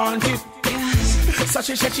she want it. Yes. So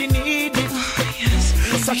she said she need it.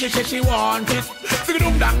 Yes. So she said she want it.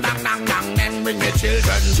 Ding dang. Bring me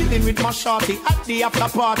children. Chilling with my shorty at the after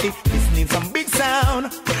party. Listening some big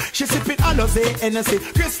sound. She sipping Aloe Hennessy.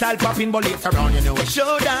 Crystal popping, but later on you know a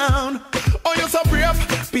showdown. Oh, you're so brave.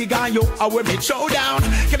 Big on you, I will be showdown.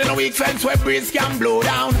 Killing a weak fence where breeze can blow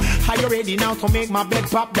down. Are you ready now to make my bed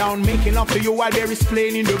pop down? Making love to you while there is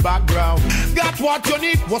playing in the background. Got what you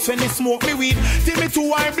need, was when they smoke me weed. Till me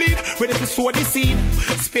too I bleed, ready to sow the seed.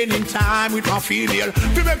 Spending time with my female.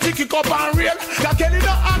 To make she kick up and real. Got Kelly the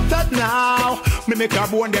actor now. Me make her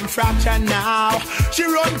bone them fracture now. She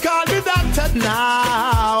run call the doctor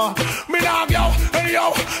now. Me dog yo,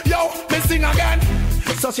 me sing again.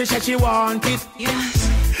 So she said she want it. Yes.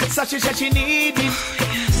 So she said she need it.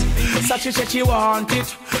 Yes. So she said she want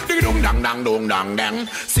it. Ding dang.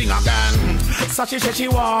 Sing again. So she said she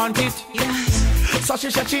want it. Yes. So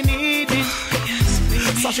she said she need it.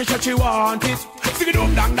 Yes. So she said she want it. Ding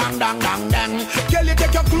dang. Kelly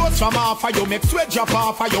take your clothes from off of you. Make sweat drop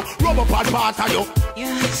off of you. Rub up on part of you.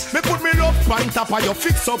 Yes. Me put me love on top of you.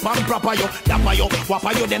 Fix up and proper you. Dapper you.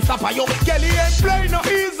 Whopper you. Then slapper you. Kelly ain't playing no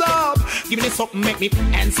ease up. Give me something make me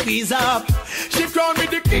and squeeze up. She crown me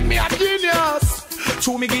the king, me a genius.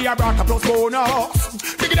 Chew me give her brought a plus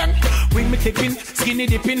bonus. Dig it down. Wing me tipping, skinny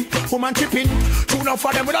dipping, woman tripping. Tune up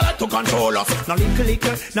for them with a lot to control us. No little,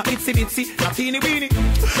 no itsy bitsy, no teeny weeny.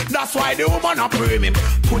 That's why the woman a pray me.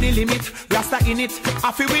 Put the limit, rasta in it,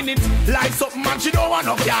 I fi win it. Like something man, she don't want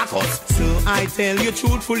no carcass. So I tell you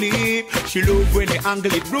truthfully, she love when they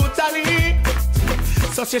angle it brutally.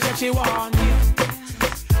 So she said she want it.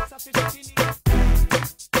 So she said she need it.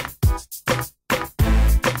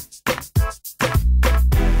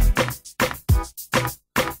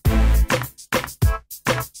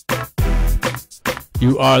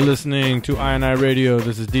 You are listening to I&I Radio.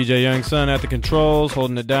 This is DJ Youngson at the controls,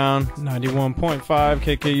 holding it down, 91.5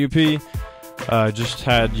 KKUP. Just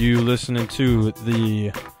had you listening to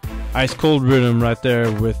the Ice Cold Rhythm right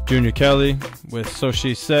there with Junior Kelly, with So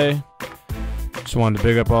She Say. Just wanted to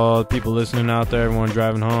big up all the people listening out there, everyone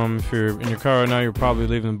driving home. If you're in your car right now, you're probably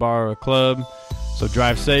leaving the bar or a club, so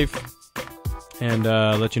drive safe. And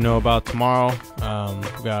let you know about tomorrow.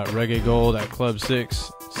 We got Reggae Gold at Club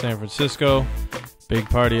 6, San Francisco. Big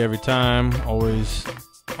party every time. Always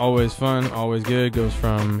fun, always good. Goes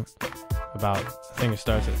from about, I think it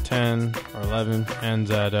starts at 10 or 11,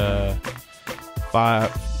 ends at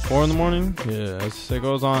 4 in the morning. Yeah, it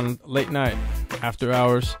goes on late night, after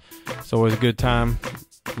hours. It's always a good time.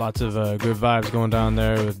 Lots of good vibes going down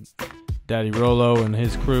there with Daddy Rolo and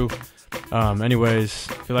his crew. Anyways,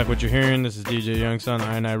 if you like what you're hearing, this is DJ Youngson,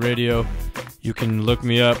 INI Radio. You can look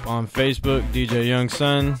me up on Facebook, DJ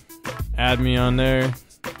Youngson. Add me on there.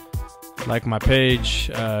 Like my page.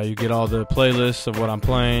 You get all the playlists of what I'm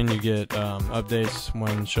playing. You get updates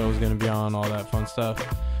when the show's going to be on, all that fun stuff.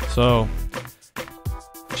 So,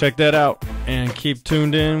 check that out. And keep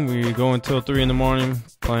tuned in. We go until 3 in the morning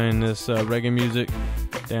playing this reggae music,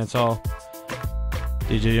 dancehall.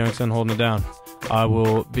 DJ Youngson holding it down. I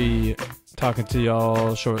will be talking to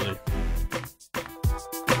y'all shortly.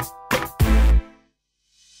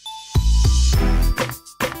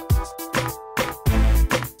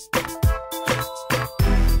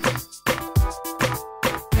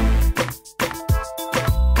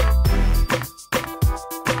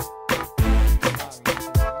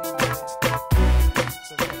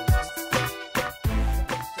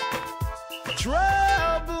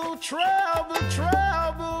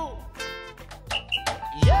 Trouble.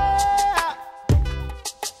 Yeah.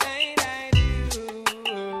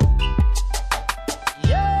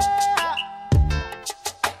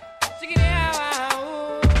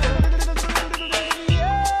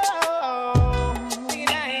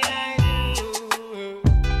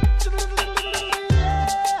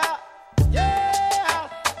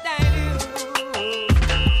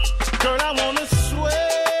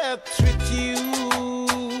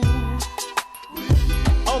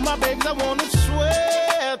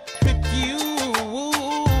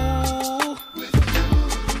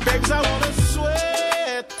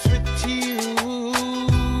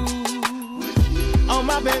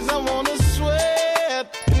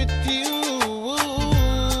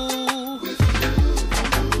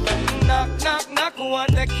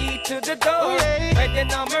 to the door. Ready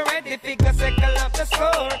now, me ready, figure second off the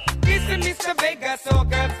score. This is Mr. Vegas, so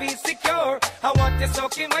girl feel secure. I want you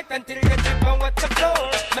soaking wet until you drip on what the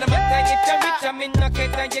floor. But I'm not if you're rich, I'm in no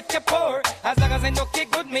case if you're poor. As long as I know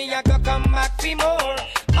it good, me I go come back for more.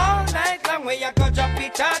 All night long, we I go drop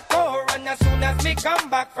it hardcore. And as soon as me come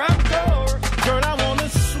back from door, girl, I wanna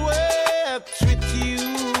sweat with you.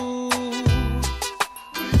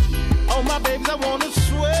 Oh my babes, I wanna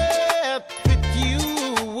sweat with you.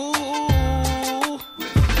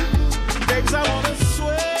 Babes, I wanna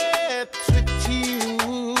sweat with you.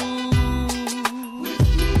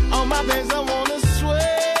 Oh my babes, I wanna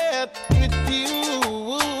sweat with you.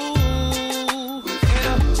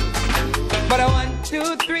 But I 1,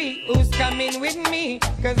 2, 3, who's coming with me?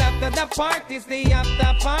 Cause after the party's the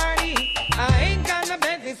after party. I ain't got no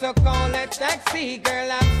Bentley, so call a taxi.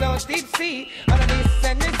 Girl, I'm so tipsy on this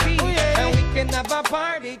Tennessee. And we can have a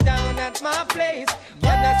party down at my place.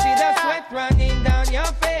 Wanna see the sweat running down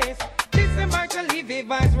your face. Listen, Marshall, leave the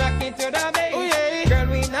vibes rocking to the bass. Girl,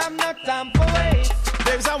 we have no time for waste.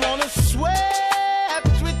 Babes, I wanna sweat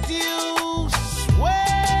with you.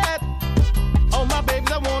 Sweat. Oh my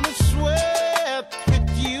babes, I wanna sweat with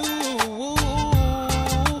you.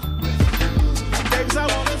 Babes, I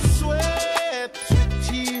wanna sweat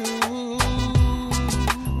with you.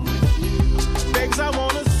 Babes, I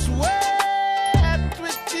wanna sweat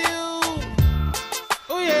with you.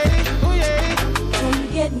 Oh yeah, oh yeah. Come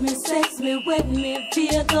get me, sex me, wet me,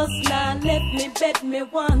 feel just not let me, bet me,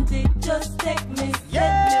 want it, just take me,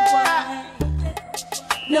 set me, boy.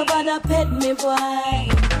 Nobody pet me, boy.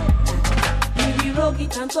 We rock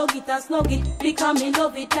it and tug it and snug it, because me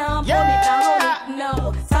love it now, burn it and roll it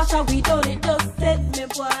now. Sasha, we done it, just set me,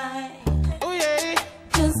 boy. Oh yeah.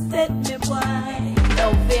 Just set me, boy.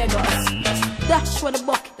 Now Vegas, dash with the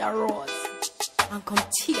bucket of rose and come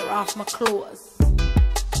tear off my clothes.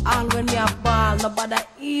 All when me a ball, nobody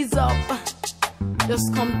ease up.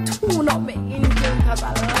 Just come tune up me engine, cause a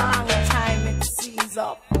long time it sees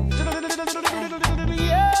up. We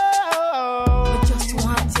just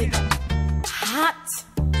want it hot.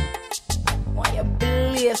 Want you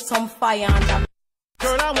blaze some fire under.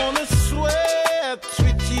 Girl, I wanna sweat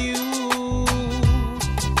with you.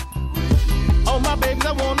 Oh my babes,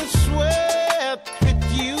 I wanna sweat with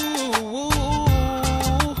you.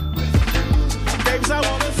 Babes, I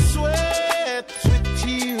wanna sweat with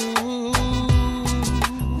you.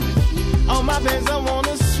 Oh my babes, I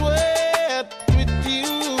wanna sweat with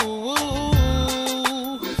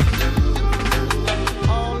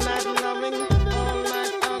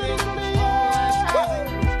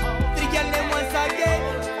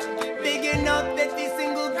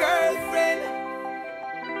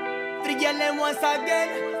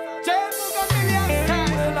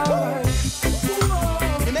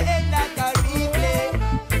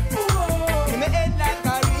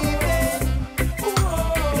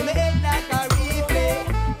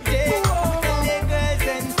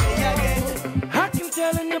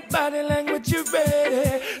telling your body language you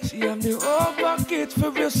ready. She have the whole bucket for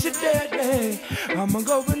real, she dead. I'ma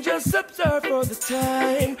go and just observe for the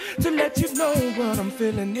time to let you know what I'm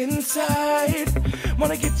feeling inside.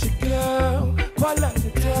 Wanna get you girl,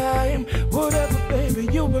 quality time. Whatever,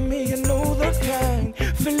 baby, you and me, you know the kind.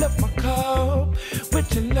 Fill up my cup with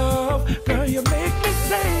your love, girl, you make me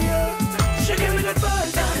say she give me the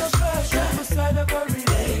buzz, I'm the first right beside of every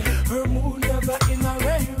day. Her mood never in a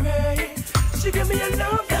ray. She give me a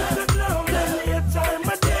love that's a glow, let me a time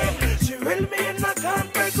of day. She reel me and I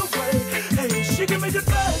can't break away. Hey, she give me the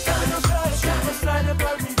buzz, I'm the first right beside of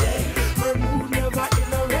every day. Her mood never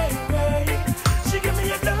in a ray. She give me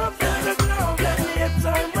a love that's a glow, let me a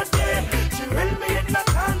time of day. She reel me and I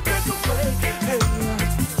can't break away. Hey,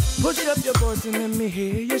 push up your voice and let me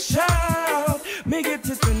hear you shout. Me get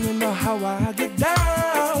it when you know how I get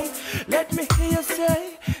down. Let me hear you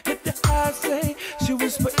say, hit the I say. She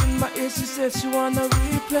whisper in my ear, she says she wanna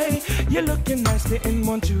replay. You're looking nice, they didn't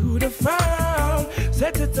want you to frown.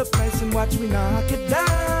 Set it up nice and watch me knock it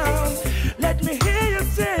down. Let me hear you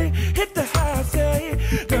say, hit the I say.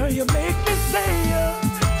 Girl, you make me say,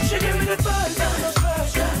 she give me the buzz, I'm the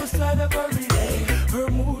first right beside of every day. Her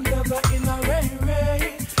mood never in a ray.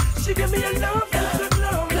 She give me a love that's a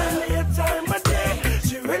glow, let me a time of day.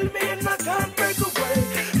 She reel me and I can't break away.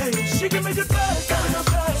 Hey, she give me the buzz, I'm the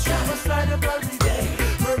first right beside of every day.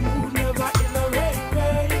 Her mood never in a ray.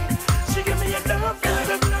 She give me a love that's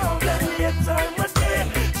a glow, let me a time of day.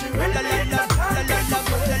 She reel me and I can't break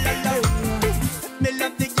away. Me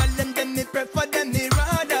love the girl them, then me prefer them, me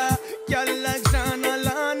rather. Girl like Shana,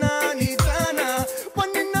 Lana, Nitana.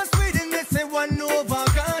 One in a Sweden, they say one over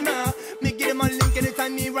Ghana. Me give them a link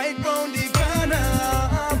anytime me right round the corner.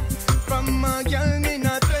 From a girl me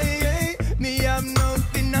not play, me have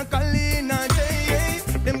nothing a call in a day.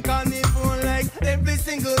 Them call me phone like every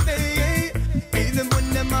single day. Even when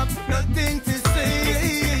them have nothing to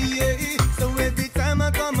say. So every time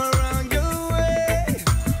I come around your way,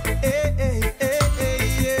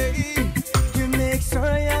 you make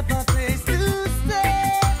sure you have a place to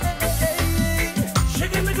stay. She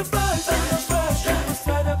give me the buzz, I'm the first right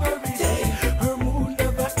beside of every day. Her mood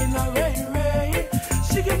never in a ray.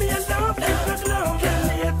 She give me a love that's a glow, give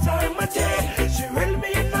me a time of day. She reel me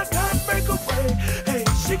and I can't break away. Hey,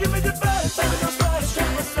 she give me the buzz, I'm the first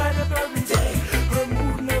right beside of every day. Her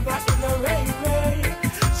mood never in a ray.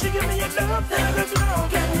 She give me a love that's a glow,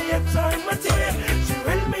 give me a time of day. She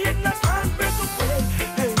reel me and I can't break away.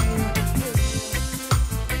 Hey.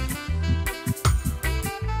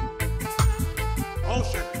 Oh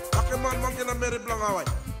shit, man gonna marry blanc away.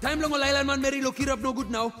 Time long Island man Mary look up no good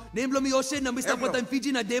now. Name lo mi Ocean na Mr. Time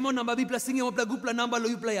Fiji na demo na babi plus singing up la gupla number lo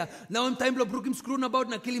you player. Now I'm time lo brook him screwing about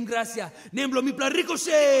na kill him gracia. Name lo mi pla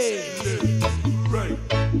Ricochet. Right,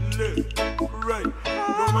 left, right.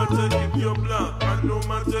 No matter if you're black and no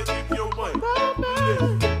matter if you're white.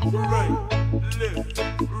 Left,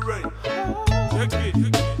 right. Check it.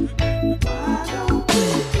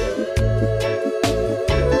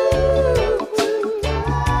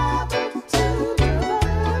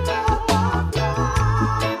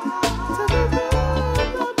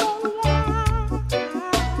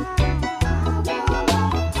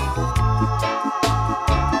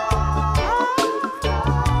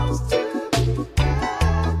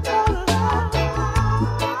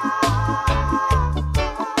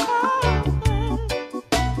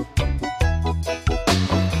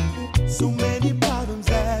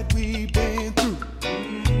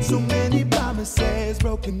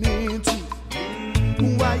 Broken into.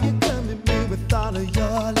 Why you come at me with all of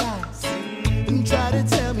your lies and try to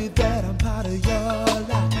tell me that I'm part of your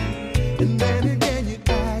life? And then again you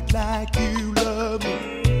act like you love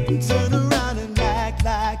me, turn around and act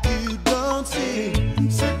like you don't see.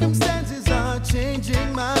 Circumstances are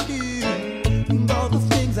changing my view and all the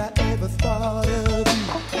things I ever thought of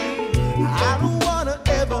you. I don't wanna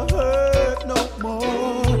ever hurt no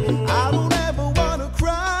more. I don't ever wanna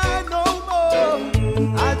cry no more.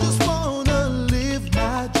 I just wanna live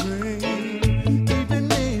my dream,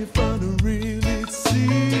 even if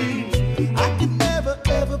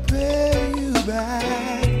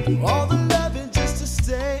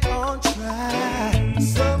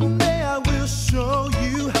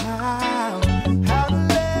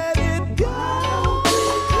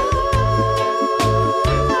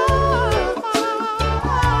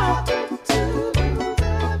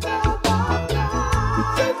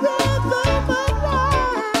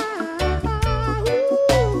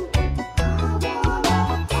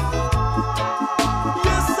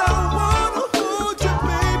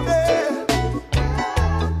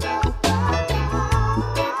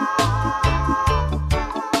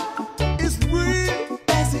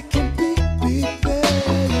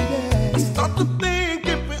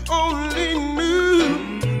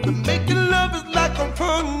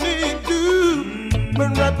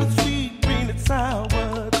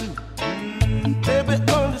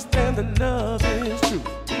love is true.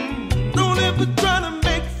 Don't ever try to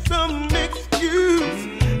make some excuse.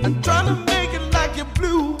 I'm trying to make it like you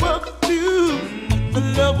blew up fuse. The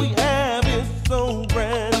love we have is so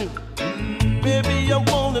brand new. Baby, I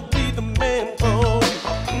wanna be the man for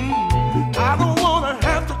you. I don't wanna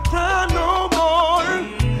have to cry no more.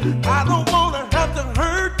 I don't wanna have to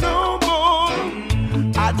hurt no more.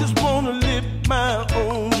 I just wanna live my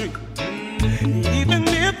own dream. Even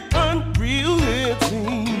if unreal it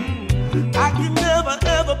seems, I can never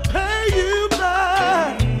ever pay you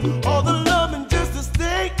back. All the loving just to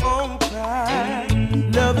stay on track.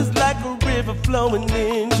 Love is like a river flowing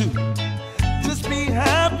into. Just be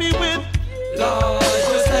happy with Lord,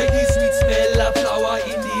 just like the sweet smell of flower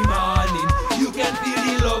in the morning. You can feel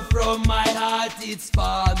the love from my heart, it's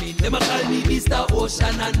farming. Them a call me Mr.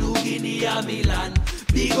 Ocean and New Guinea and Milan.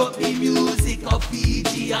 Big up the music of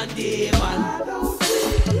Fiji and Dayman.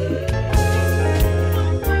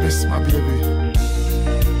 Miss my baby,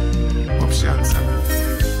 options.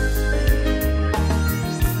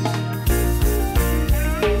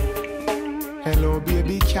 Hello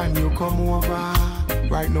baby, can you come over?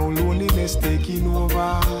 Right now loneliness taking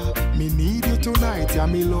over. Me need you tonight, yeah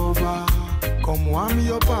me lover. Come warm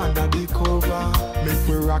me up under the cover. Make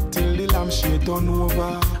me rock till the lampshade turn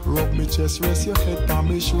over. Rub me chest, rest your head on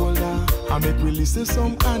my shoulder. And make me listen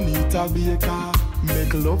some Anita Baker.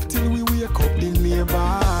 Make love till we wake up the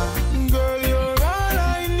neighbor. Girl, you're all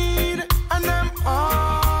I need, and I'm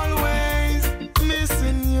always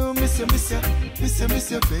missing you. Miss you,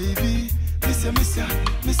 baby. Miss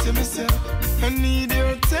you. I need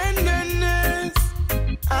your tenderness.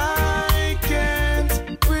 I can't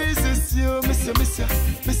resist you. Miss you,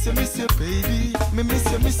 baby. Me miss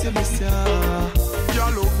you. You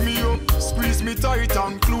look me up, squeeze me tight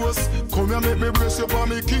and close. Come here, make me brace you for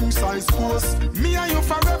me king size post. Me and you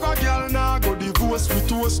forever, girl. Now go divorce. We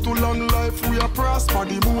toast to long life. We are prosper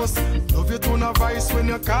the most. Love you to a voice when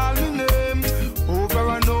you call me name. Over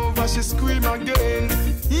and over, she scream again.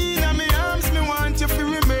 In my arms, me want you to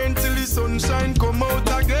remain till the sunshine come out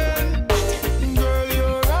again. Girl,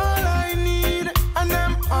 you're all I need, and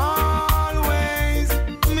I'm always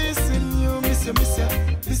missing you. Miss you, baby.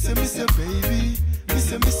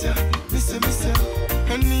 Miss you.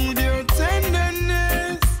 I need your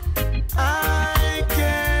tenderness. I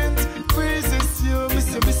can't resist you.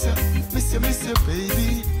 Miss you,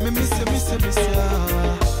 baby. Me miss you.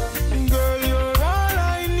 Girl, you're all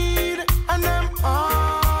I need, and I'm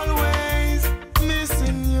always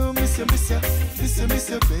missing you. Miss you,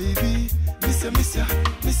 baby. Miss you.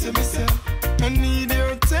 I need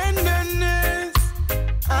your tenderness.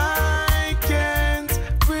 I can't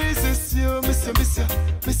resist you. Miss you,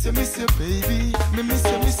 baby. Me miss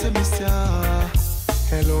you.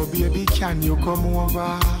 Hello, baby, can you come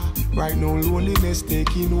over? Right now, loneliness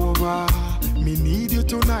taking over. Me need you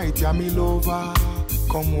tonight, yeah, me lover.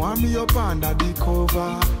 Come warm me up under the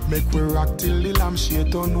cover. Make we rock till the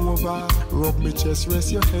lampshade turn over. Rub me chest,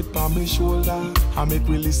 rest your head on my shoulder. I make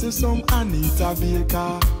we listen some Anita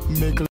Baker. Make